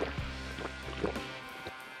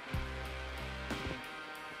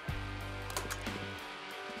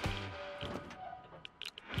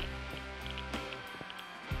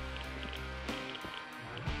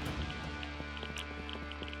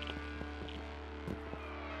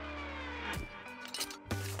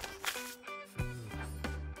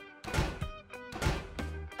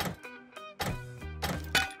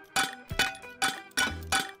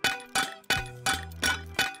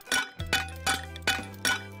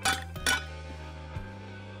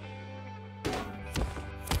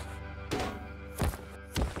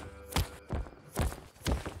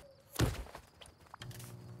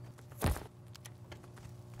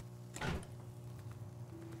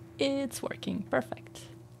 It's working, perfect.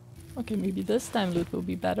 Okay, maybe this time loot will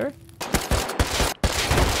be better.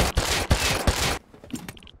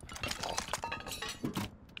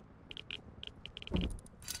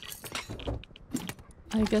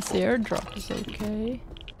 I guess the airdrop is okay.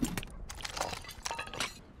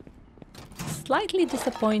 Slightly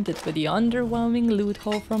disappointed with the underwhelming loot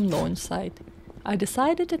haul from launch site, I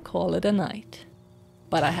decided to call it a night.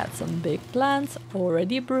 But I had some big plans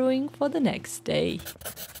already brewing for the next day.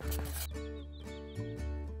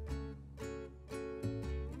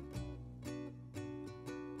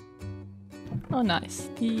 Oh nice,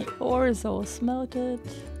 the ore is all smelted.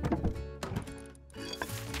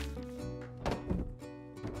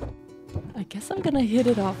 I guess I'm gonna hit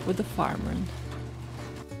it off with the farmer.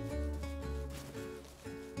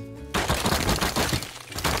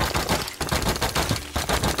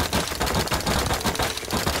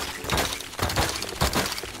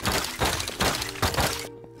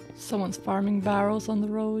 Someone's farming barrels on the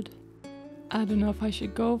road. I don't know if I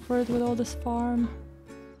should go for it with all this farm.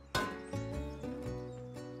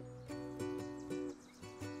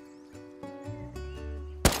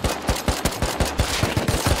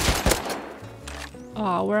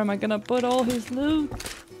 Oh, where am I gonna put all his loot?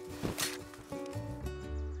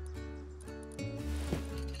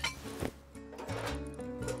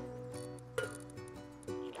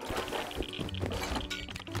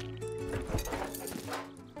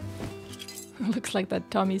 Looks like that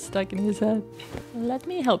Tommy's stuck in his head. Let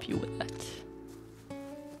me help you with that.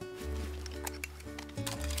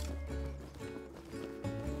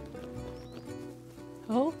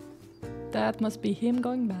 Oh, that must be him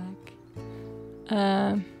going back.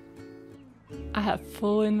 I have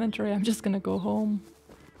full inventory, I'm just gonna go home.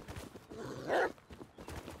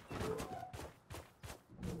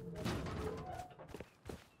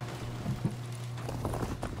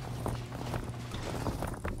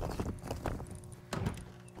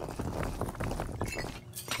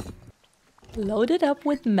 Loaded up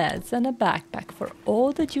with meds and a backpack for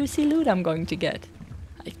all the juicy loot I'm going to get,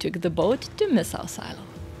 I took the boat to Missile Silo.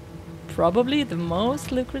 Probably the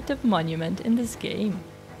most lucrative monument in this game.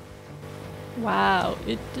 Wow,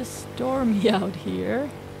 it is stormy out here.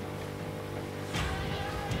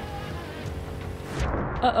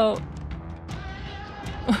 Uh-oh.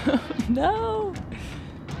 No!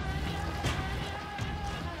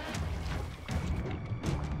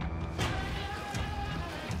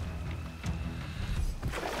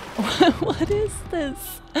 What is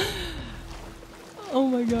this? Oh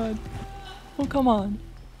my god. Oh, come on.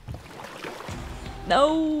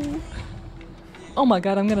 No! Oh my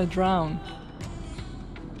god, I'm gonna drown.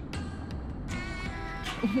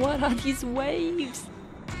 What are these waves?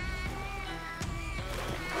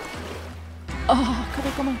 Oh,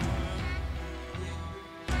 come on.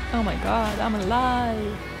 Oh my god, I'm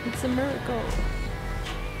alive. It's a miracle.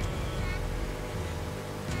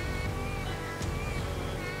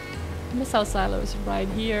 Missile silo is right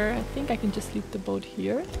here. I think I can just leave the boat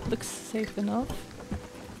here. Looks safe enough.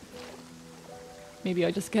 Maybe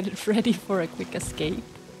I'll just get it ready for a quick escape.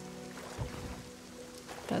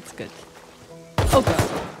 That's good. Oh god!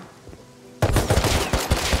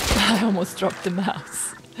 I almost dropped the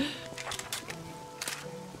mouse.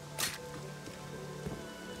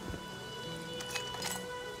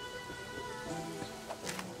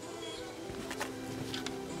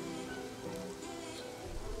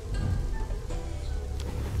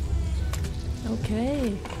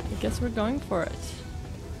 Okay, I guess we're going for it.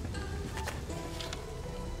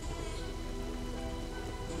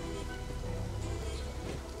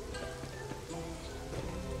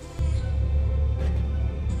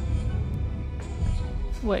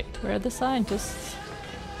 Wait, where are the scientists?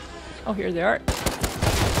 Oh, here they are.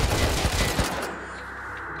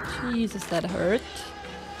 Jesus, that hurt.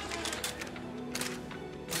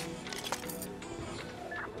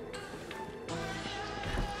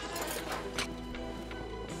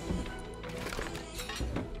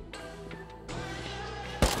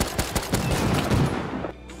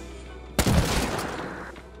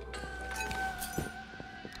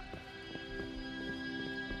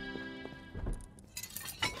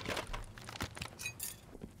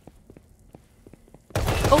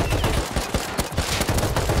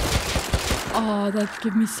 Oh, that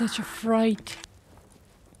gave me such a fright.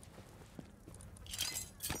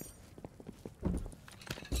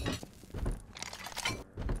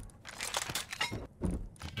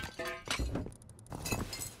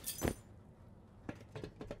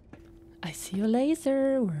 I see your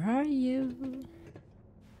laser. Where are you?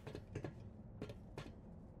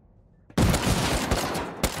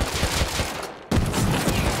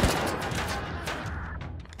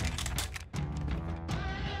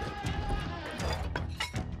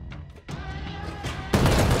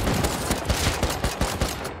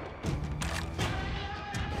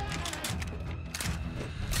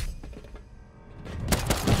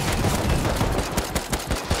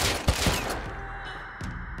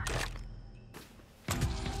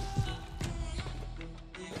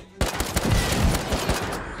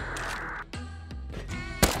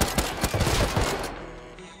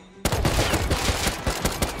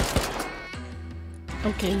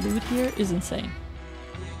 Okay, loot here is insane.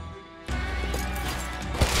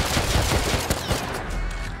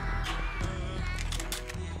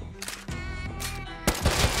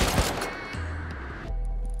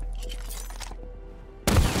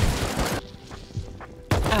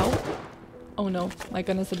 Ow! Oh no, my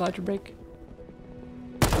gun is about to break.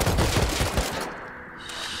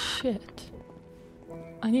 Shit.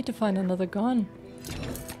 I need to find another gun.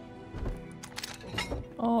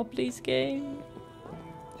 Oh, please, game.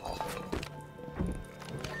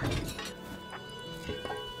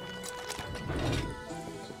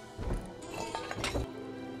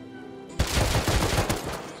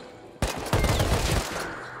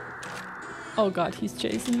 Oh god, he's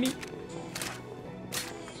chasing me.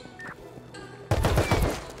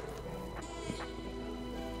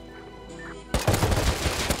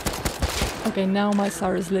 Okay, now my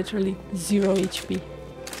SAR is literally 0 HP.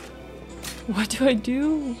 What do I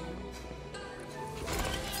do?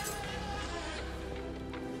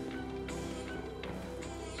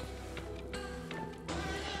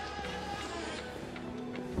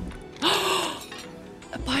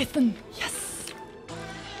 A python! Yes!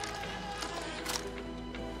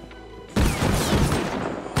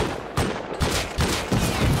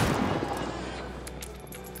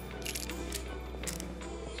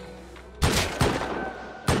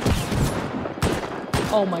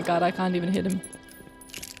 Oh my god, I can't even hit him.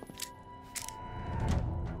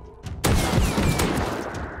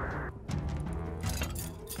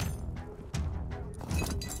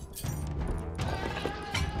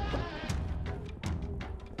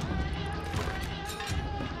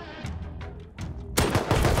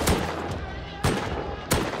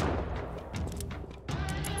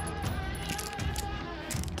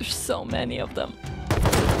 There's so many of them.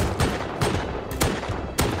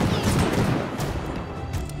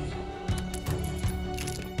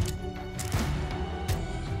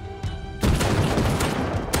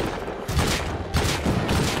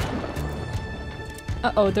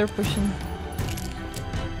 Uh-oh, they're pushing.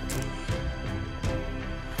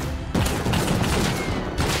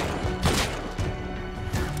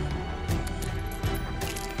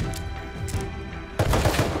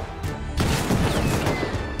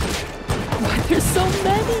 Why there's so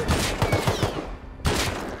many?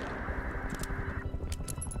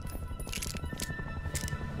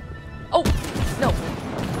 Oh, no.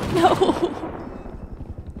 No.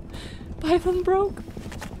 Python broke.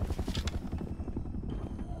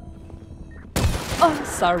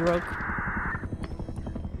 Starbuck.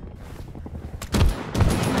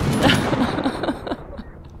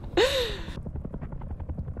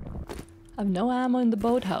 I've no ammo in the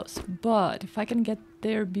boathouse, but if I can get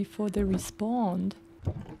there before they respawn,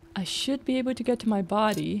 I should be able to get to my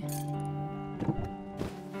body.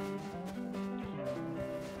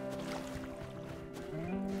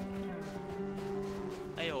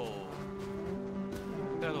 Ayo.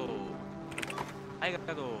 Gado. I got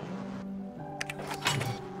gado.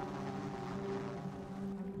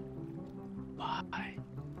 Why?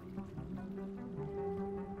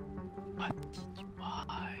 What?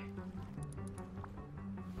 Why?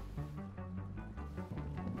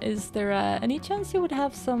 Is there any chance you would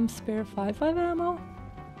have some spare 5.5 ammo?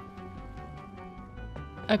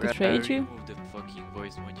 I could trade you. Remove the fucking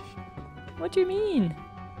voice modifier. What do you mean?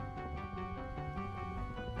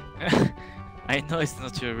 I know it's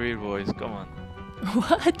not your real voice, come on.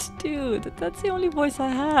 What, dude? That's the only voice I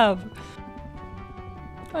have.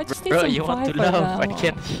 I just need Bro, some you want to 5.5 laugh? I ammo.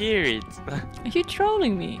 can't hear it. Are you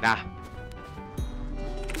trolling me? Nah.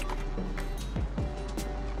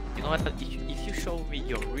 You know what? If you show me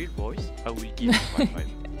your real voice, I will give you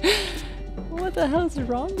 5.5. What the hell's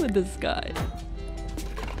wrong with this guy?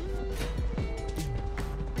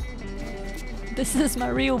 This is my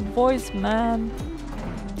real voice, man.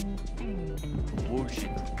 Bullshit.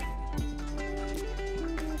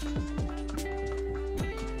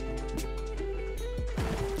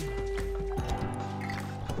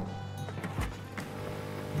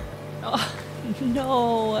 Oh,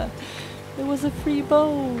 no. It was a free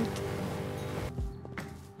boat.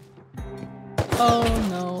 Oh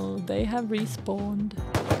no, they have respawned.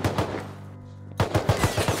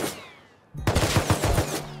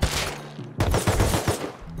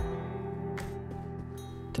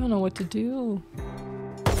 Don't know what to do.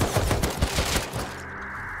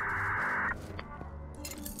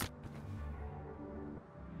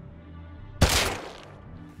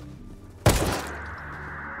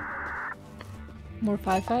 More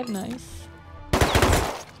 5.5, nice.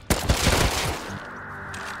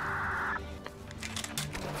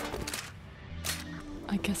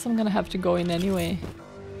 I guess I'm gonna have to go in anyway.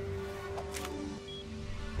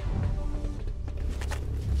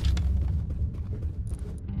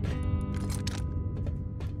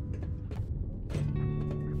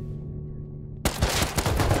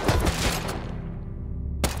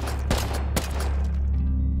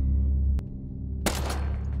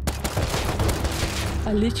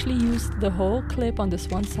 I literally used the whole clip on this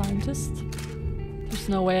one scientist. There's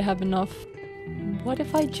no way I have enough. What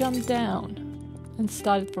if I jump down and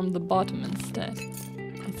started from the bottom instead?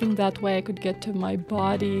 I think that way I could get to my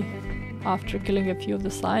body after killing a few of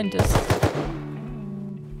the scientists.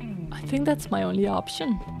 I think that's my only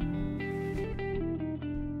option.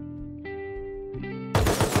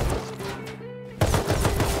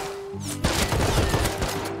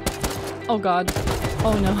 Oh god.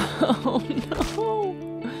 Oh no. Oh no.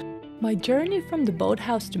 My journey from the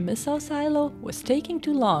boathouse to missile silo was taking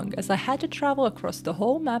too long as I had to travel across the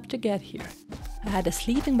whole map to get here. I had a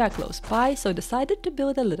sleeping bag close by, so decided to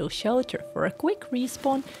build a little shelter for a quick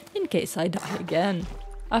respawn in case I die again.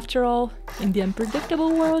 After all, in the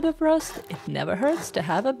unpredictable world of Rust, it never hurts to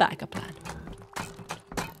have a backup plan.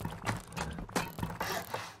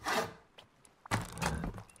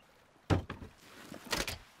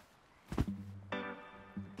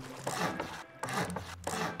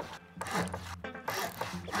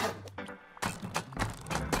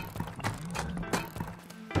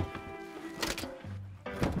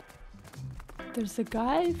 There's a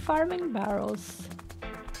guy farming barrels.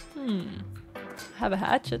 Have a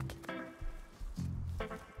hatchet.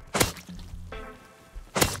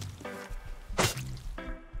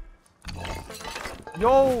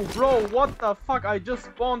 Yo, bro, what the fuck? I just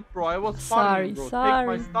spawned, bro. I was farming, bro. Sorry. Take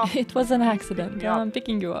my stuff. It was an accident. me up. I'm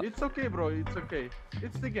picking you up. It's okay, bro. It's okay.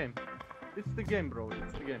 It's the game. It's the game, bro.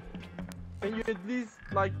 It's the game. Can you at least,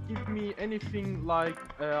 like, give me anything, like,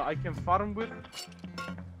 I can farm with?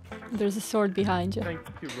 There's a sword behind you. Thank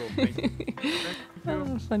you, bro. Thank you. Thank you.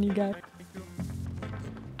 Oh, funny guy. Thank you.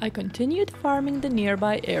 I continued farming the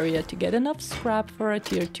nearby area to get enough scrap for a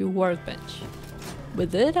tier 2 workbench.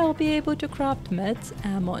 With it, I'll be able to craft meds,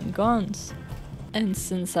 ammo and guns. And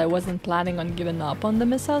since I wasn't planning on giving up on the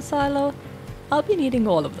missile silo, I'll be needing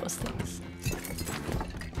all of those things.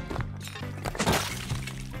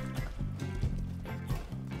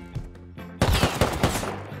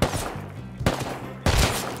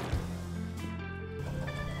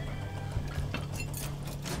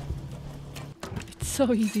 It's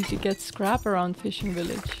so easy to get scrap around Fishing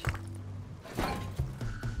Village.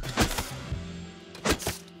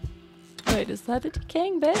 Wait, is that a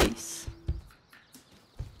decaying base?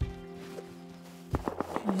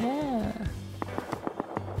 Yeah.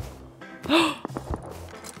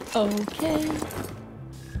 Okay.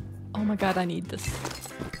 Oh my god, I need this.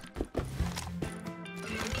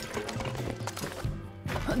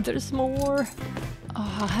 There's more.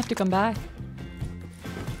 Oh, I'll have to come back.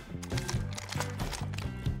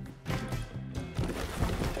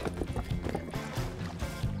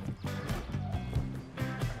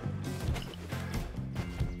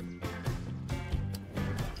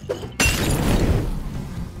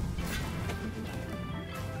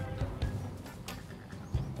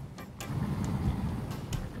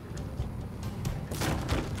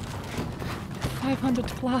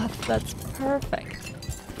 Cloth, that's perfect.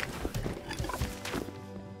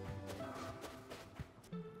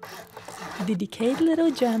 The decayed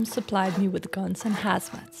little gem supplied me with guns and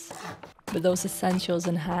hazmats. With those essentials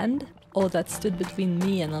in hand, all that stood between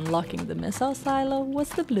me and unlocking the missile silo was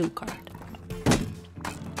the blue card.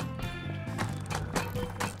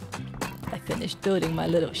 I finished building my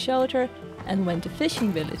little shelter and went to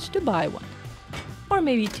Fishing Village to buy one. Or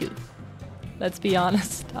maybe two. Let's be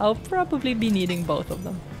honest, I'll probably be needing both of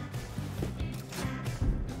them.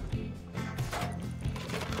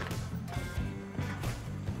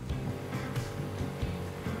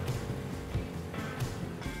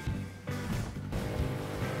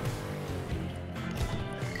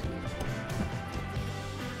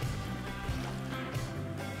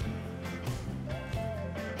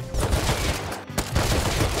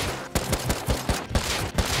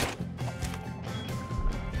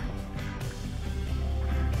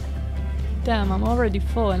 Damn, I'm already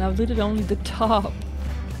full and I've looted only the top.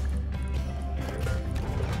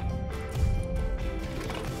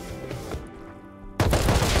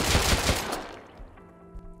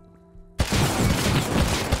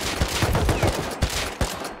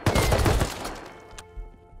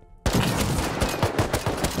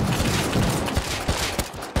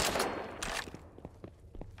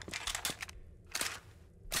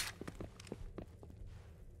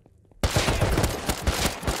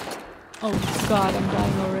 Oh god, I'm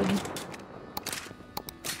dying already.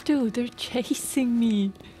 Dude, they're chasing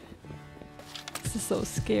me. This is so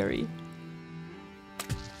scary.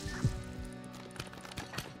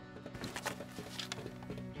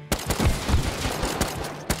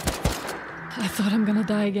 I thought I'm gonna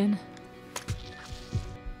die again.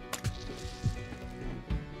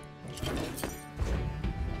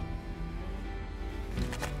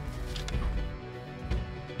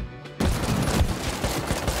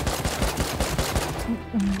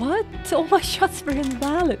 What? All my shots were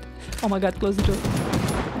invalid. Oh my god, close the door.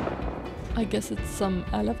 I guess it's some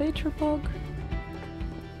elevator bug.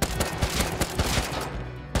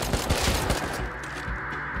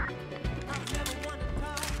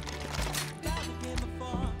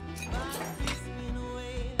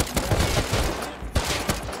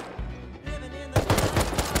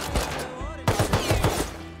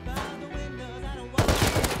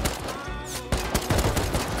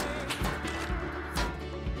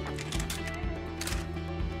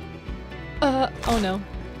 Oh no,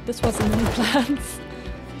 this wasn't in the plans.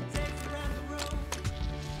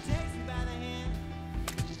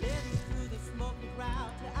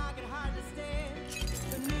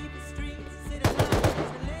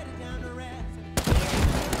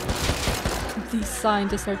 These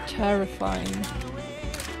scientists are terrifying.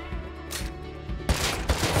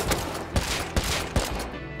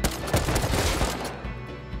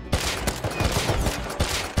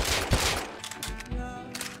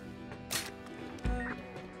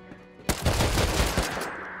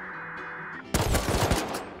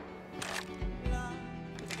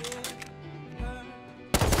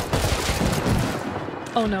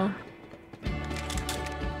 Oh no.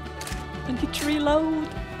 I need to reload.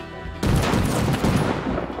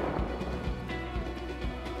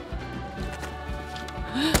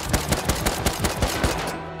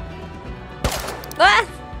 Ah!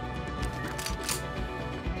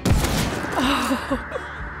 Oh.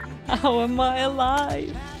 How am I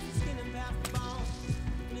alive?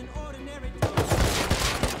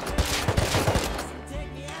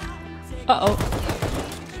 Uh-oh.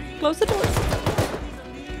 Close the doors.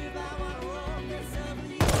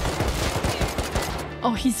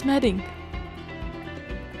 Oh, he's medding.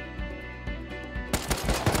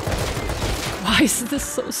 Why is this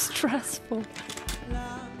so stressful?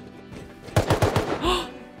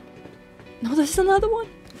 No, there's another one.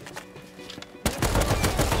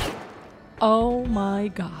 Oh my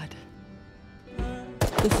god.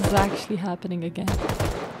 This is actually happening again.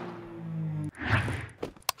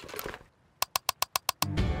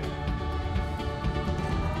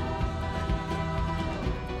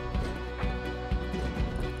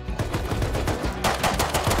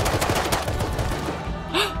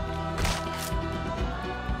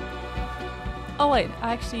 Oh wait,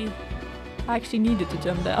 I actually needed to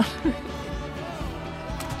jump down.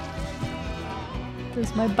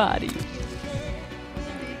 There's my body.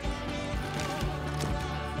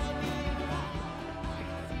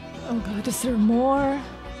 Oh god, is there more?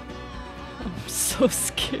 I'm so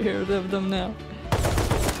scared of them now.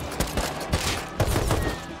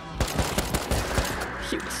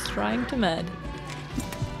 He was trying to med.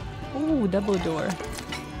 Ooh, double door.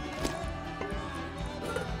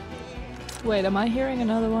 Wait, am I hearing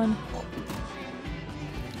another one?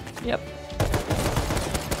 Yep.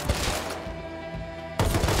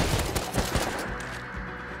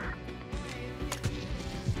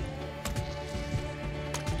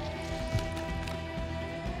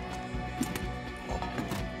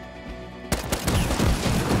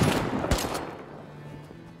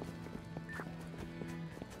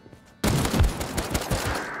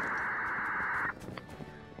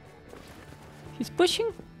 He's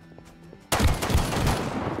pushing.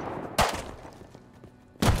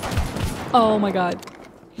 Oh my god.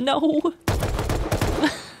 No!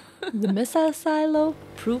 The missile silo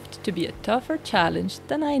proved to be a tougher challenge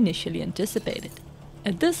than I initially anticipated.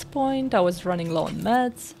 At this point, I was running low on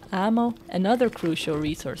meds, ammo, and other crucial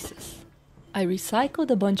resources. I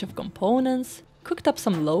recycled a bunch of components, cooked up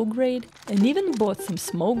some low grade, and even bought some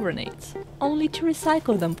smoke grenades, only to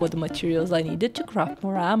recycle them for the materials I needed to craft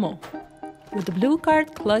more ammo. With the blue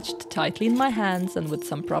card clutched tightly in my hands and with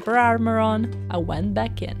some proper armor on, I went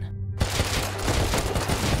back in.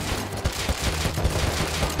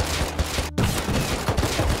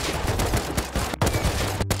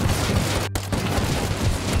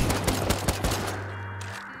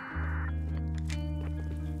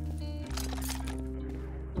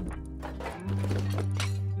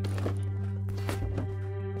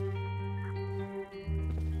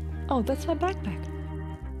 Oh, that's my backpack.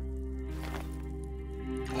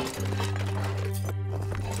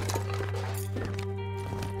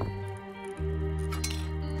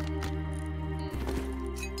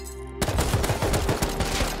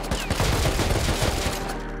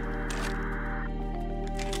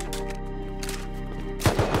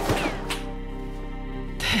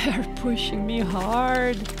 They're pushing me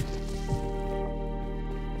hard.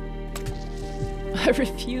 I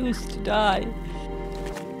refuse to die.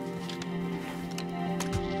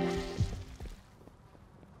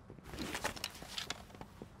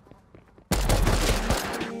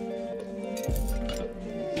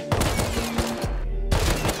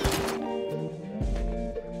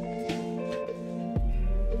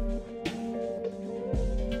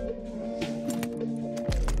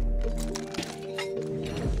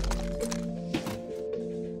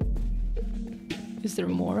 Is there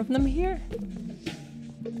more of them here?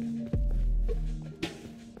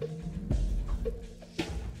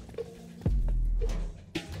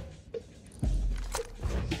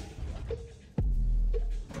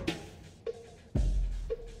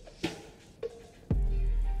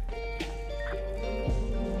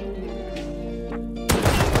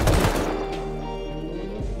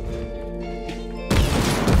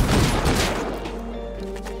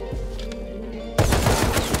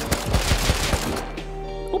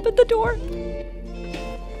 Open the door!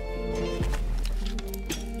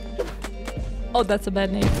 Oh, that's a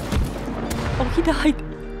bad name. Oh, he died!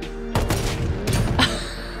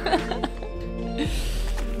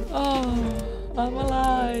 Oh, I'm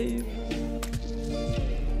alive!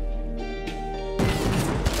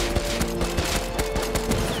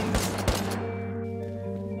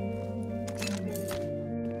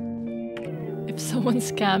 If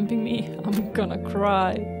someone's camping me, I'm gonna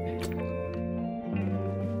cry.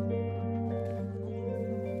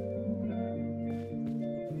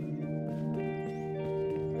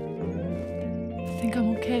 I think I'm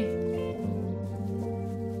okay.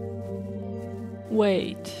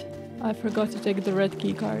 Wait, I forgot to take the red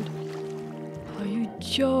keycard. Are you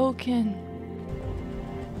joking?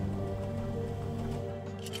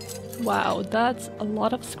 Wow, that's a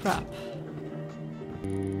lot of scrap.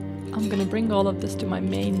 I'm gonna bring all of this to my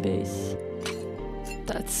main base.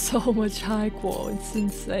 That's so much high qual, it's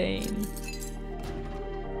insane.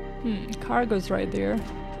 Cargo's right there.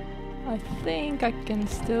 I think I can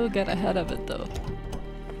still get ahead of it though.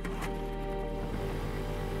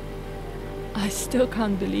 I still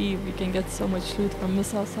can't believe we can get so much loot from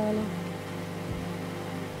missile silo.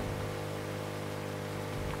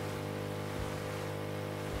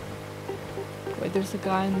 Wait, there's a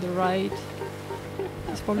guy on the right.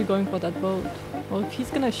 He's probably going for that boat. Well, if he's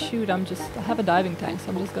gonna shoot, I have a diving tank, so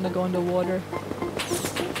I'm just gonna go in the water.